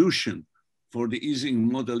a solution for the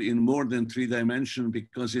Ising model in more than 3 dimensions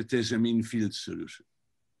because it is a mean field solution.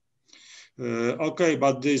 Okay,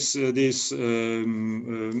 but this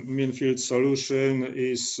mean field solution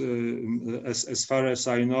is, as far as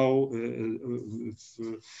I know,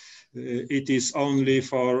 it is only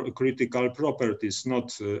for critical properties,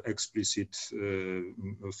 not explicit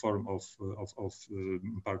form of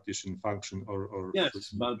partition function or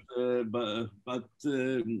yes, but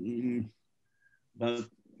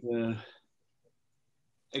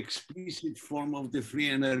explicit form of the free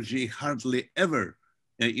energy hardly ever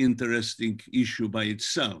an interesting issue by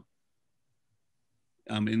itself.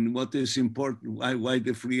 I mean, what is important, why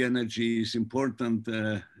the free energy is important,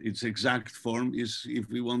 its exact form is if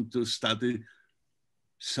we want to study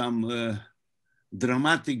some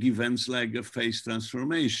dramatic events like phase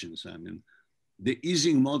transformations. I mean, the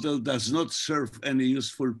Ising model does not serve any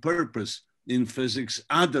useful purpose in physics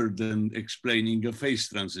other than explaining a phase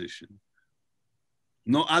transition.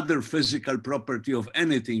 No other physical property of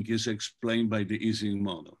anything is explained by the Ising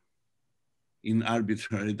model in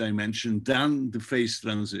arbitrary dimension than the phase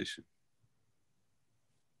transition.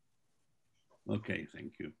 Okay,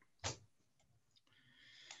 thank you.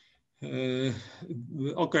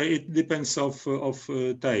 Okay, it depends of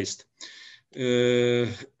taste.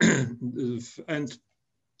 And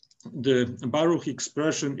the Baruch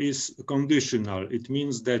expression is conditional. It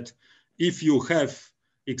means that if you have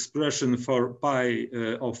expression for pi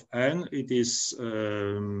of n, it is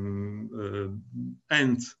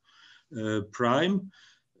nth prime,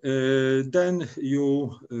 then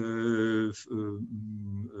you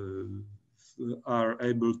are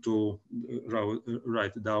able to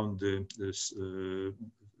write down this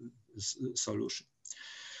solution.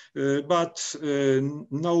 But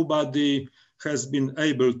nobody has been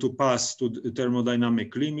able to pass to the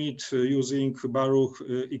thermodynamic limit using Baruch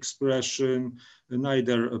expression,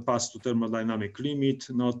 neither pass to thermodynamic limit,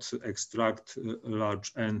 not extract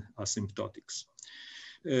large n asymptotics.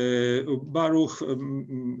 Baruch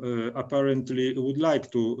apparently would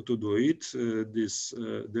like to do it.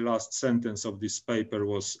 The last sentence of this paper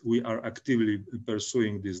was, "We are actively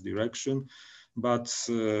pursuing this direction," but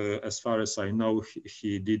as far as I know,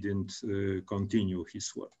 he didn't continue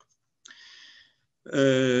his work.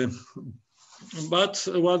 But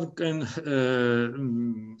one can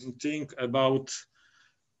think about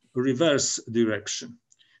reverse direction.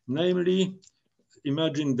 Namely,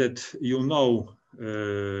 imagine that you know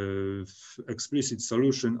explicit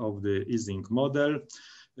solution of the Ising model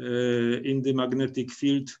in the magnetic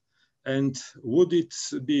field, and would it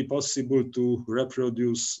be possible to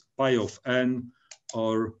reproduce pi of n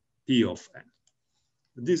or p of n?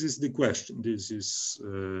 This is the question. This is.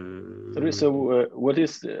 So what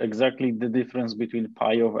is exactly the difference between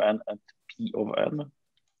pi of n and p of n?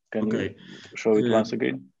 Can you show it once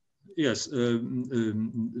again? Yes,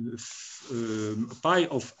 pi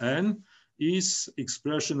of n is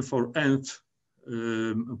expression for nth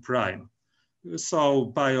prime.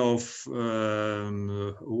 So pi of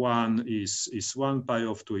 1 is 1, pi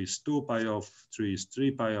of 2 is 2, pi of 3 is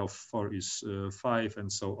 3, pi of 4 is 5,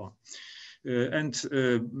 and so on.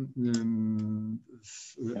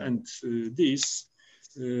 This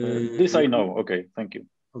I know. Okay, thank you.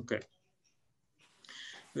 Okay.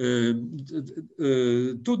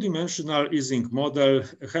 Two-dimensional Ising model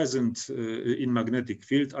hasn't, in magnetic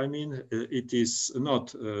field, I mean, it is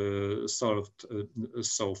not solved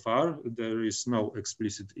so far. There is no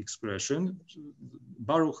explicit expression.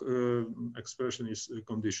 Baruch expression is a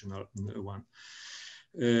conditional one.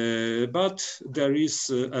 But there is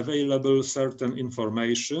available certain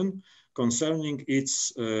information concerning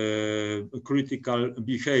its critical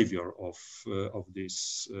behavior of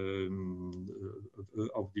this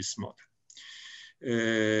model.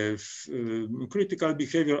 Critical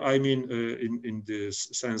behavior, I mean, in the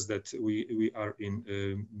sense that we are in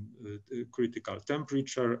critical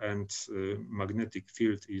temperature and magnetic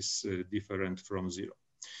field is different from 0.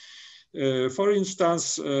 For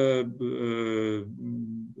instance,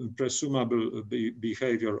 presumable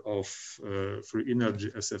behavior of free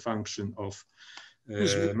energy as a function of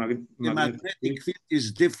the magnetic field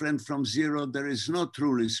is different from 0. There is not,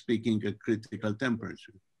 truly speaking, a critical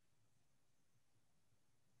temperature.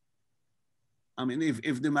 I mean,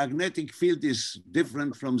 if the magnetic field is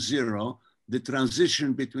different from 0, the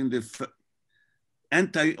transition between the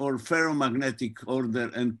anti or ferromagnetic order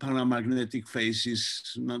and paramagnetic phase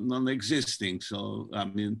is non-existing. So, I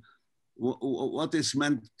mean, what is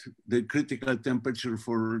meant the critical temperature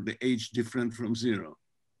for the H different from 0?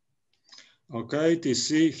 Okay, to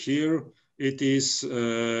see here, it is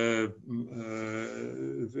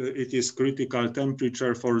critical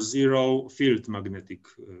temperature for 0 field magnetic.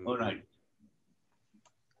 All right.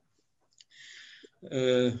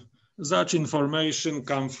 Such information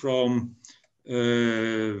come from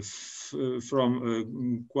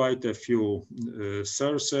quite a few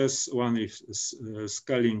sources. One is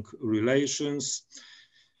scaling relations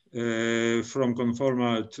from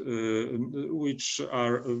conformal, which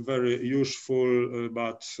are very useful,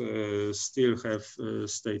 but still have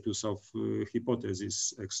status of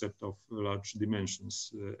hypothesis, except of large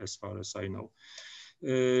dimensions, as far as I know.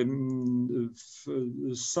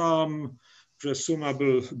 Some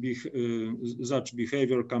presumable such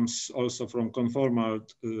behavior comes also from conformal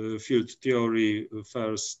field theory,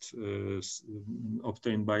 first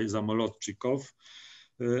obtained by Zamolodchikov,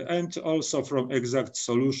 and also from exact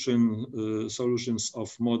solutions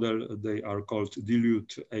of model. They are called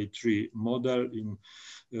dilute A3 model, in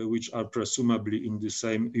which are presumably in the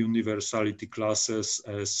same universality classes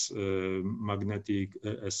as magnetic,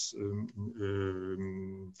 as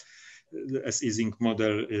Ising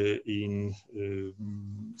model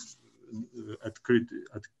at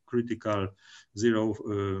critical 0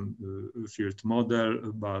 field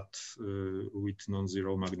model, but with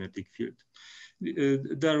non-zero magnetic field.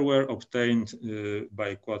 There were obtained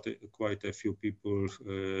by quite a few people.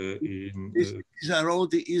 These are all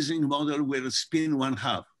the Ising model with spin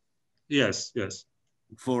 1/2. Yes, yes.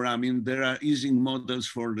 For, I mean, there are Ising models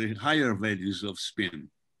for the higher values of spin.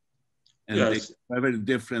 And yes. they have very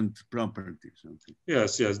different properties.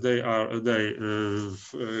 Yes, yes, they have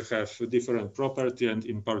different property, and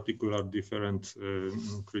in particular different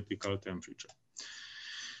critical temperature.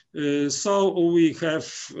 So we have,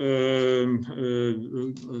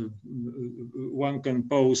 one can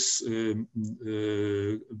pose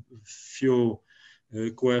few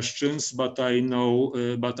questions, but I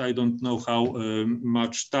don't know how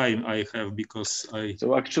much time I have, because I.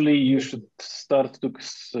 So actually, you should start to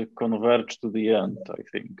converge to the end, I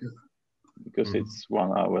think, because it's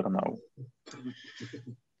 1 hour now.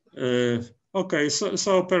 Okay,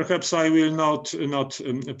 so perhaps I will not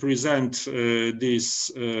present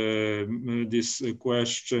these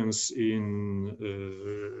questions in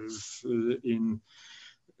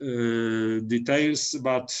details,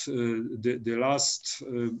 but the last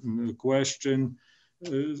question,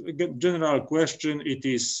 general question, it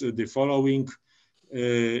is the following: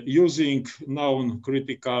 using known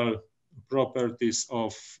critical properties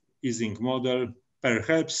of Ising model,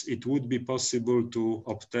 perhaps it would be possible to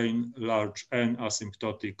obtain large n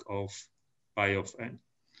asymptotic of pi of n.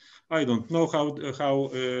 I don't know how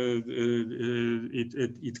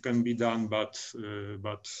it can be done, but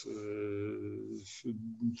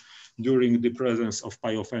during the presence of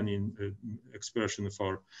pi of n in expression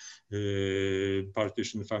for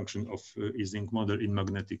partition function of Ising model in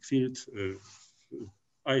magnetic field,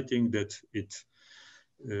 I think that it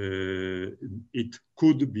it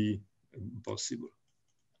could be possible.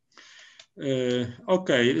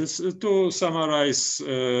 Okay, to summarize to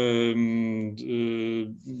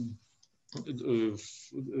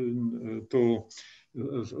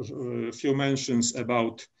a few mentions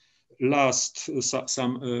about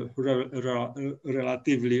some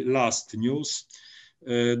relatively last news.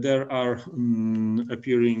 There are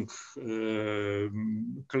appearing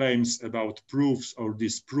claims about proofs or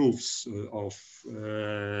disproofs of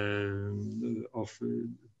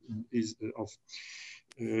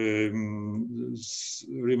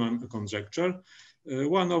Riemann conjecture.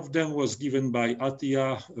 One of them was given by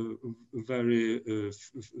Atiyah, a very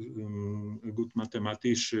good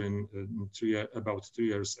mathematician, about 2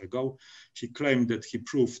 years ago. He claimed that he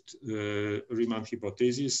proved Riemann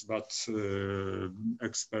hypothesis, but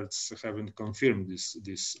experts haven't confirmed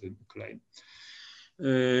this claim.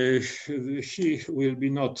 He will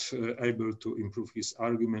be not able to improve his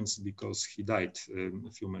arguments because he died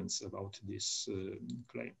a few months about this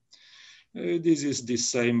claim. This is the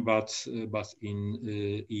same, but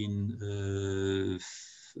in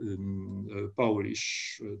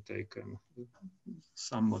Polish, taken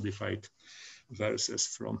some modified verses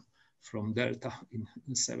from Delta in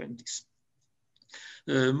the 70s.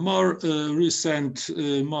 More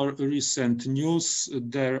recent news.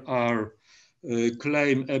 There are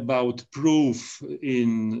claim about proof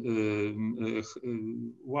in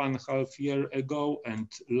 1.5 years ago, and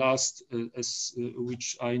last,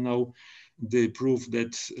 which I know, the proof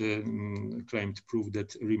that claimed proof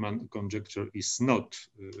that Riemann conjecture is not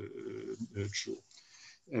true.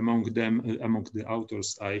 Among the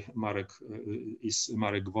authors, is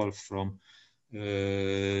Marek Wolf from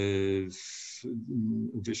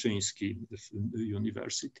Wyszyński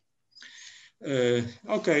University.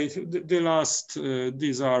 Okay, the last,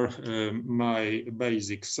 these are my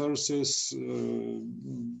basic sources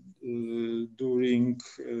during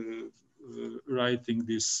writing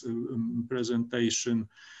this presentation,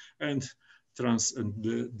 and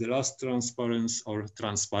the last transparency, or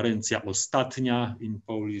transparencja ostatnia in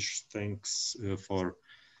Polish. Thanks for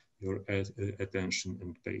your attention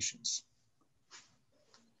and patience.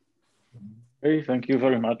 Okay, thank you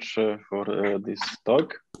very much for this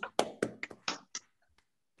talk.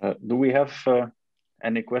 Do we have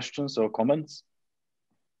any questions or comments?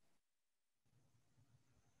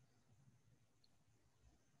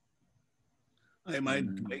 I might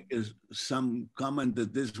make some comment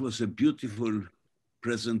that this was a beautiful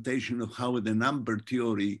presentation of how the number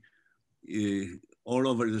theory all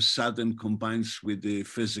over the sudden combines with the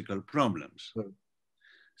physical problems.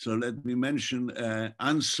 So let me mention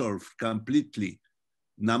unsolved completely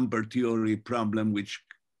number theory problem, which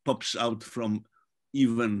pops out from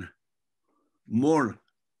even more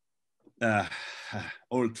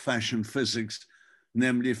old-fashioned physics,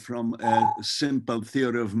 namely from a simple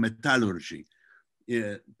theory of metallurgy.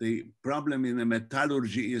 The problem in the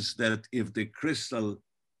metallurgy is that if the crystal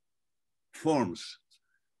forms,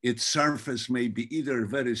 its surface may be either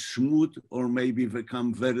very smooth or maybe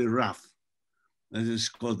become very rough. This is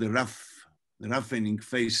called the roughening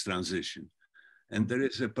phase transition. And there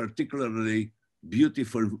is a particularly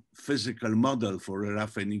beautiful physical model for a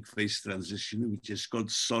roughening phase transition, which is called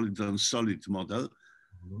solid-on-solid model,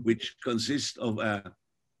 which consists of a,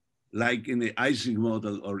 like in the Ising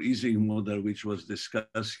model or Ising model, which was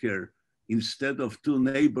discussed here, instead of two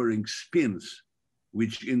neighboring spins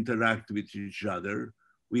which interact with each other,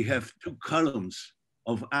 we have two columns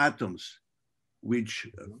of atoms which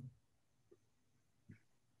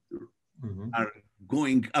are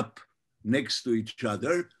going up next to each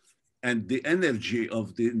other, and the energy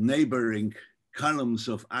of the neighboring columns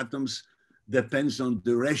of atoms depends on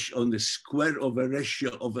the ratio, on the square of a ratio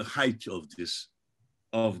of the height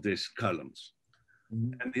of these columns.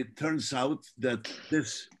 And it turns out that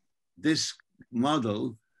this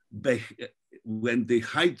model, when the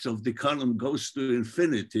height of the column goes to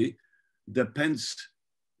infinity, depends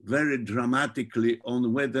very dramatically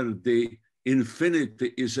on whether the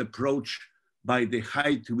infinity is approached by the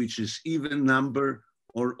height which is even number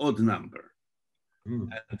or odd number.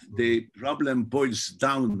 And the problem boils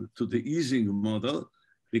down to the Ising model,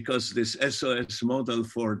 because this SOS model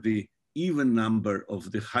for the even number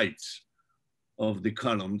of the heights of the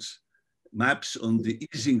columns maps on the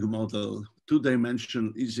Ising model,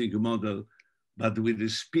 two-dimensional Ising model, but with the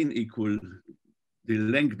spin equal, the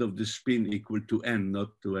length of the spin equal to n, not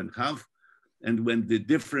 2.5. And when the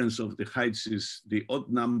difference of the heights is the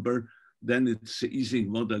odd number, then it's an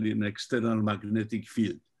Ising model in external magnetic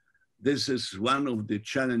field. This is one of the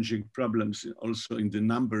challenging problems also in the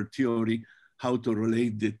number theory, how to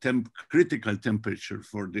relate the critical temperature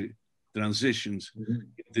for the transitions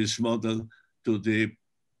in this model to the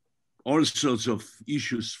all sorts of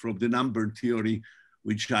issues from the number theory,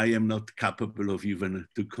 which I am not capable of even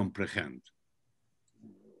to comprehend.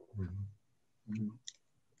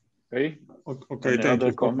 Okay. Okay.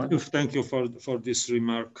 Thank you for this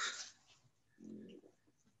remark.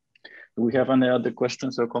 Do we have any other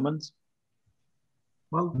questions or comments?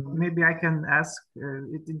 Well, maybe I can ask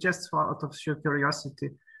it just out of sheer curiosity.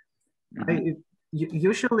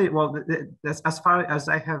 Usually, well, as far as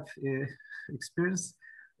I have experienced,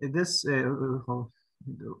 this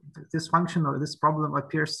function or this problem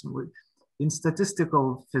appears in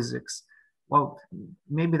statistical physics. Well,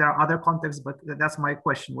 maybe there are other contexts, but that's my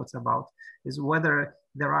question. What's about is whether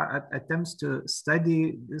there are attempts to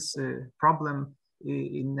study this problem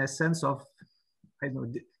in a sense of, I don't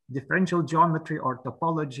know, differential geometry or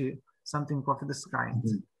topology, something of this kind.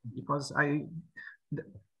 Because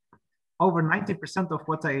over 90% of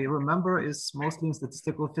what I remember is mostly in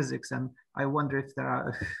statistical physics, and I wonder if there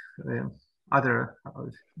are other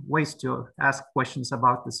ways to ask questions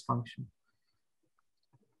about this function.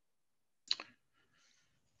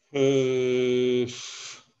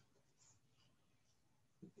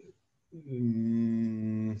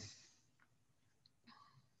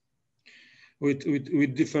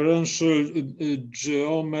 With differential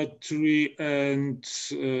geometry and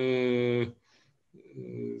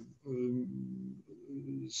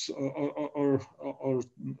or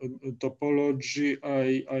topology,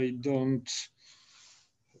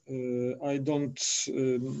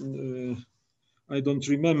 I don't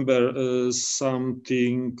remember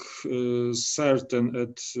something certain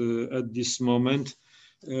at this moment.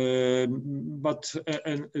 But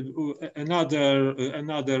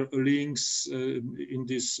another links in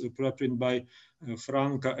this preprint by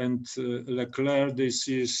Franca and Leclerc. This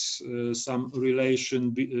is some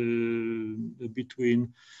relation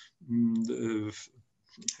between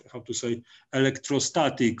how to say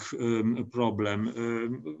electrostatic problem.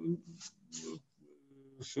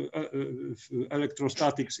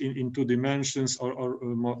 Electrostatics in 2 dimensions, or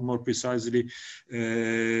more precisely,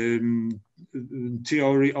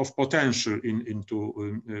 theory of potential in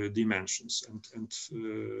 2 dimensions, and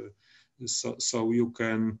so you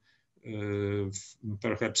can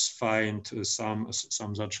perhaps find some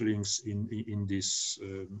such links in this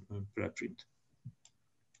preprint.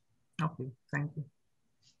 Okay, thank you.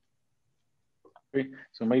 Okay,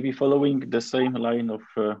 so maybe following the same line of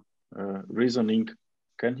reasoning,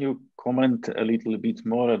 can you comment a little bit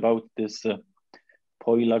more about this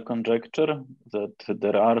Euler conjecture, that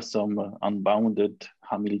there are some unbounded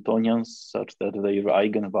Hamiltonians such that their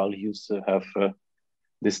eigenvalues have a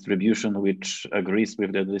distribution which agrees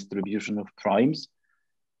with the distribution of primes?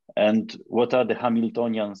 And what are the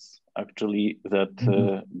Hamiltonians actually that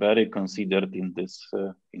Berry considered in this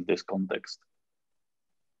context?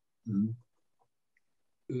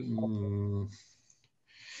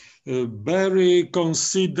 Berry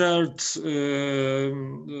considered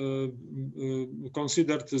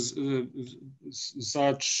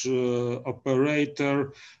such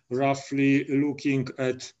operator roughly looking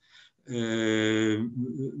at.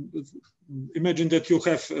 Imagine that you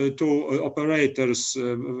have 2 operators,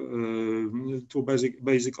 2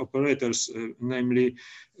 basic operators, namely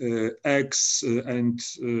x and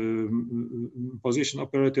position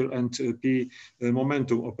operator and p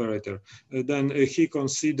momentum operator. Then he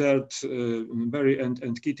considered, Berry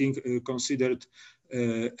and Keating considered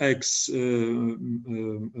x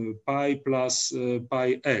pi plus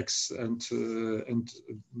pi x,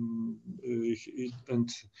 and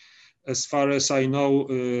as far as I know,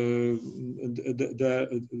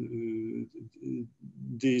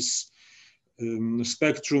 this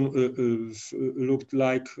spectrum looked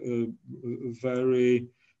like very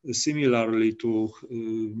similarly to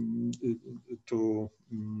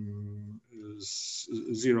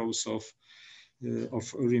zeros of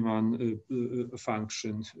Riemann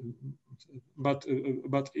function, but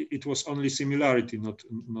it was only similarity, not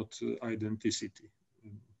identity.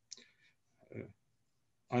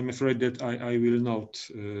 I'm afraid that I will not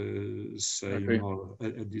say more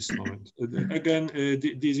at this moment. Again,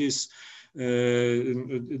 this is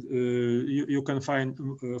you can find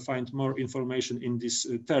more information in this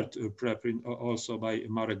 3rd preprint, also by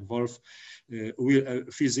Marek Wolf. Will a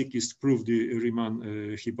physicist prove the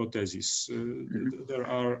Riemann hypothesis? There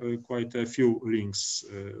are quite a few links.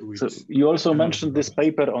 So you also mentioned this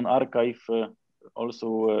paper on Archive.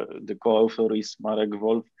 Also, the co-author is Marek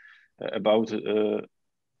Wolf, about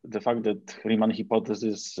the fact that Riemann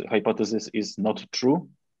hypothesis is not true.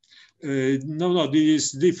 No, this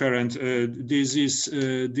is different. This is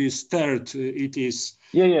this third. It is.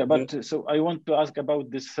 Yeah. But so I want to ask about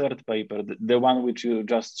this third paper, the one which you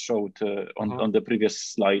just showed on the previous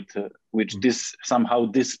slide, which this somehow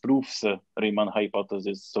disproves Riemann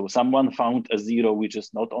hypothesis. So someone found a zero which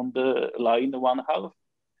is not on the line 1/2,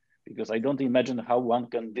 because I don't imagine how one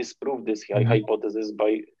can disprove this hypothesis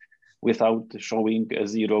without showing a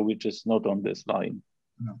zero which is not on this line.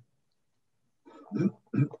 No.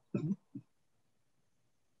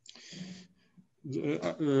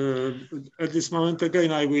 At this moment,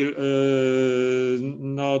 again, I will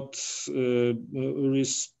not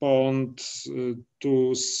respond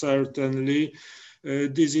to certainly.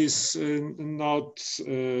 This is not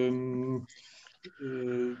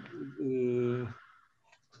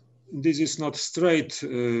this is not straight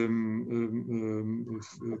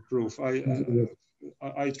proof.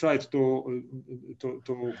 I tried to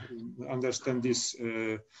understand this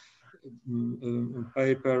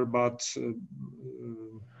paper, but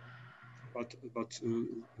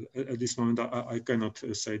at this moment I cannot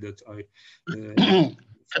say that I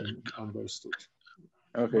understood.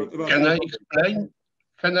 Okay. Can I explain?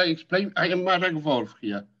 Can I explain? I am Marek Wolf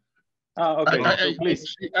here. Okay. So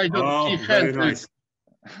please. I don't see hand nice.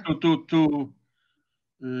 to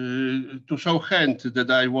show hand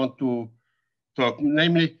that I want to talk.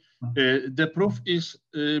 Namely, the proof is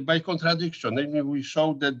by contradiction. Namely, we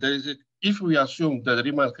show that there is if we assume that the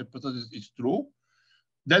Riemann hypothesis is true,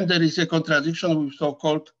 then there is a contradiction with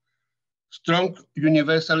so-called strong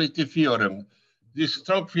universality theorem. These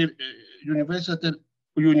strong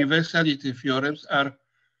universality theorems are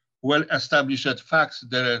well-established facts.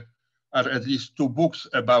 There are at least 2 books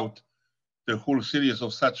about the whole series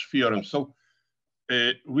of such theorems. So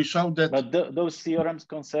we show that. But those theorems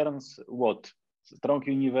concerns what? Strong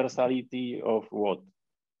universality of what?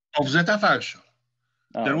 Of zeta function.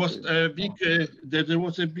 There okay.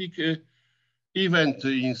 was a big event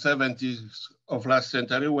in 70s of last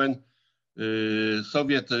century when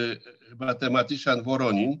Soviet mathematician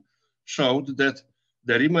Voronin showed that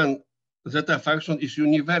the Riemann zeta function is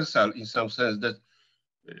universal in some sense, that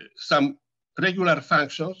some regular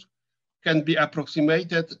functions can be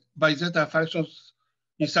approximated by zeta functions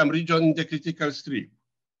in some region in the critical strip.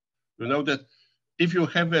 You know that if you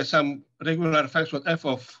have some regular function f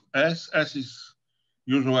of s, s is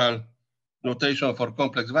usual notation for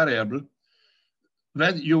complex variable,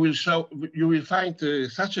 then you will find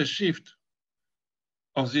such a shift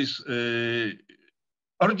of this.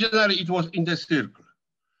 Originally, it was in the circle.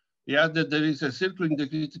 Yeah, that there is a circle in the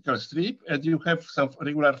critical strip, and you have some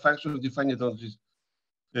regular functions defined on this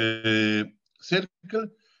circle,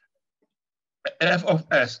 f of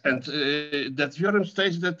s, and that theorem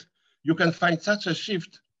states that you can find such a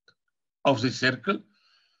shift of the circle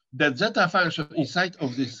that zeta function inside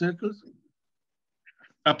of this circle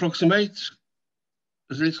approximates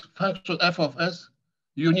this function f of s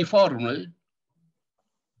uniformly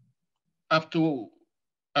up to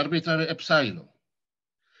arbitrary epsilon.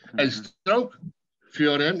 And strong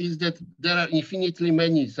theorem is that there are infinitely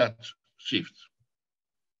many such shifts.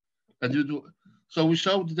 And you do, so we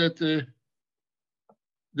showed that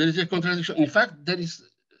there is a contradiction. In fact,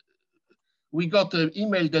 we got an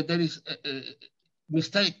email that there is a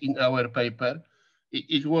mistake in our paper.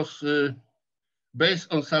 It was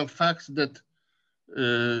based on some facts that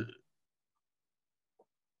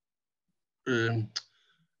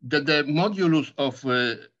that the modulus of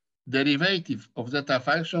derivative of zeta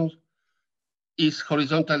functions is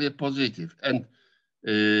horizontally positive, and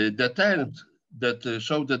the terms that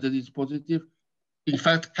show that it is positive, in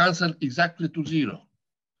fact, cancel exactly to 0.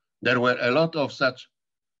 There were a lot of such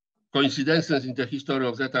coincidences in the history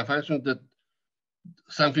of zeta functions that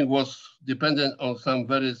something was dependent on some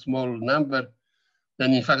very small number.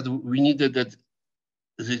 Then, in fact, we needed that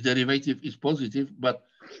this derivative is positive, but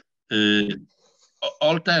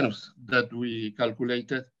all terms that we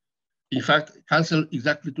calculated, in fact, cancel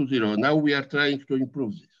exactly to 0. Now we are trying to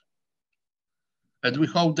improve this. And we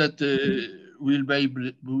hope that we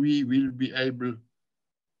will be able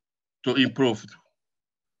to improve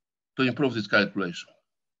this calculation.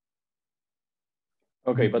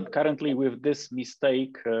 Okay, but currently with this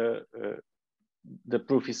mistake, the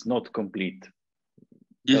proof is not complete.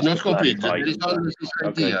 It's not complete. There is only this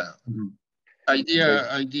idea.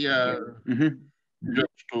 Idea.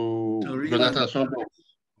 Just to Jonathan Sondor.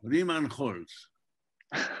 Riemann holds.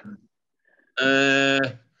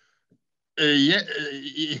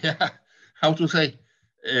 Yeah, how to say?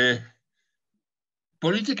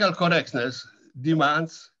 Political correctness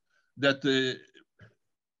demands that the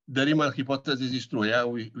Riemann hypothesis is true. Yeah,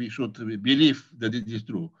 we should believe that it is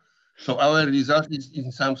true. So our result is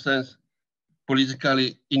in some sense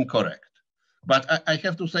politically incorrect. But I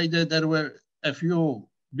have to say that there were a few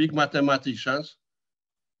big mathematicians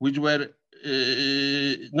which were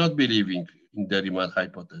not believing in the Riemann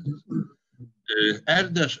hypothesis.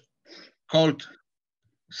 Erdős called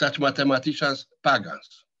such mathematicians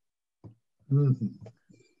pagans.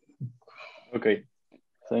 Okay,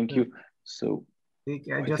 thank you. So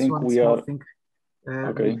I just want to small thing.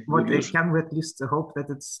 Okay. What can we at least hope that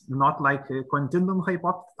it's not like a continuum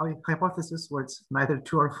hypothesis where it's neither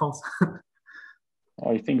true or false?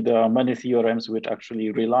 I think there are many theorems which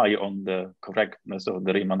actually rely on the correctness of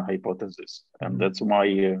the Riemann hypothesis. And that's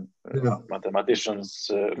why mathematicians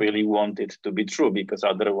really want it to be true, because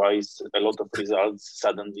otherwise a lot of results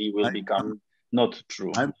suddenly will become not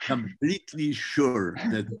true. I'm completely sure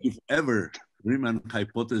that if ever Riemann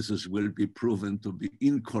hypothesis will be proven to be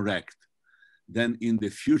incorrect, then in the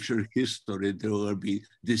future history, there will be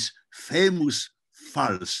this famous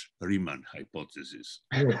false Riemann hypothesis.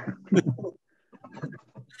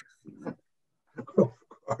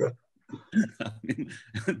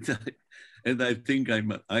 And I think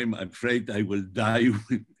I'm afraid I will die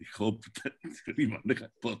with the hope that the Riemann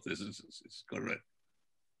hypothesis is correct.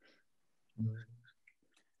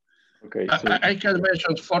 Okay, so I can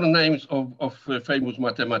mention 4 names of famous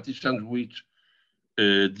mathematicians which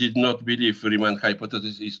did not believe Riemann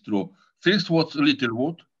hypothesis is true. First was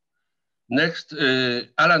Littlewood, next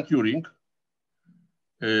Alan Turing,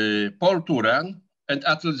 Paul Turan, and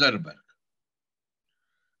Atle Zerberg.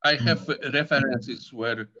 I have references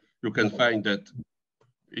where you can find that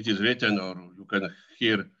it is written, or you can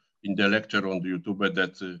hear in the lecture on YouTube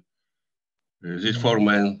that these 4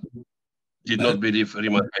 men did not believe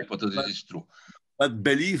Riemann hypothesis is true. But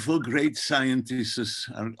belief of great scientists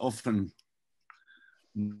are often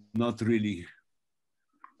not really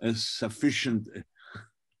a sufficient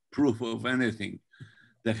proof of anything.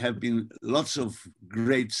 There have been lots of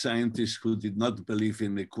great scientists who did not believe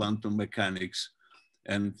in the quantum mechanics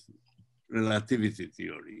and relativity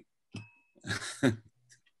theory.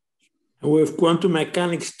 With quantum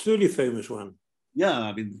mechanics, truly famous one. Yeah,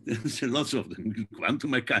 I mean, there's lots of them. Quantum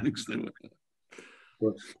mechanics.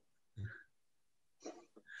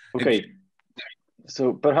 okay,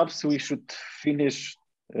 so perhaps we should finish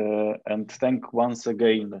and thank once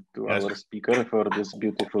again to our speaker for this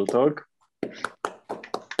beautiful talk.